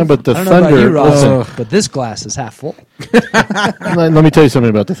Spurs. Yeah, but the I don't know about you, Thunder. Ross, Listen, but this glass is half full. let me tell you something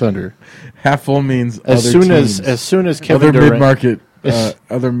about the Thunder. Half full means As other soon as teams. Kevin other Durant,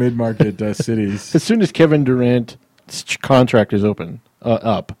 mid-market cities. as soon as Kevin Durant's contract is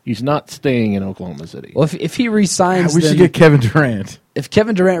up, he's not staying in Oklahoma City. Well, if he resigns, We should get Kevin Durant. if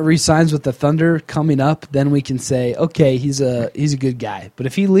Kevin Durant resigns with the Thunder coming up, then we can say, okay, he's a good guy. But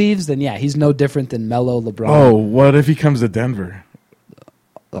if he leaves, then yeah, he's no different than Melo, LeBron. Oh, what if he comes to Denver?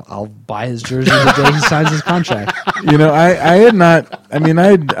 I'll buy his jersey the day he signs his contract. I had not. I mean,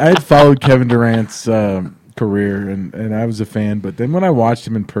 I had followed Kevin Durant's career, and I was a fan. But then when I watched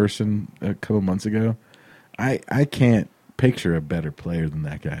him in person a couple months ago, I can't picture a better player than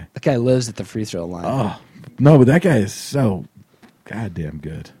that guy. That guy lives at the free throw line. Oh no, but that guy is so goddamn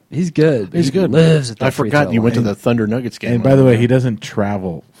good. He's good. He's He good. lives at the I free forgot throw you went to line. the Thunder Nuggets game. And by the way, he doesn't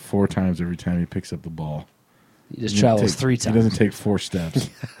travel 4 times every time he picks up the ball. He just travels Take- 3 He times. doesn't take 4 steps.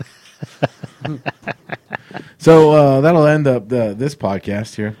 So that'll end up this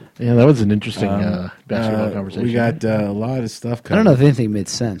podcast here. Yeah, that was an interesting basketball conversation. We got a lot of stuff I coming. don't know if anything made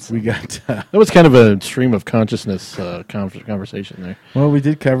sense. We got that was kind of a stream of consciousness conversation there. well, we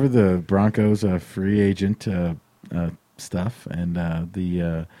did cover the Broncos free agent stuff and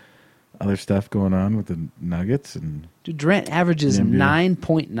the other stuff going on with the Nuggets, and Dude, Durant averages The NBA.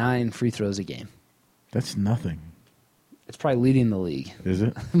 9.9 free throws a game. that's nothing. It's probably leading the league. Is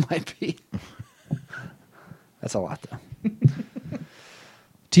it? It might be. That's a lot, though.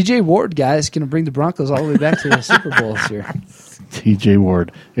 TJ Ward, guys, going to bring the Broncos all the way back to the Super Bowl this year. TJ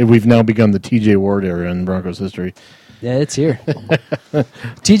Ward. We've now begun the TJ Ward era in Broncos history. Yeah, it's here.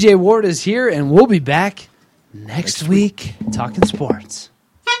 TJ Ward is here, and we'll be back next week talking sports.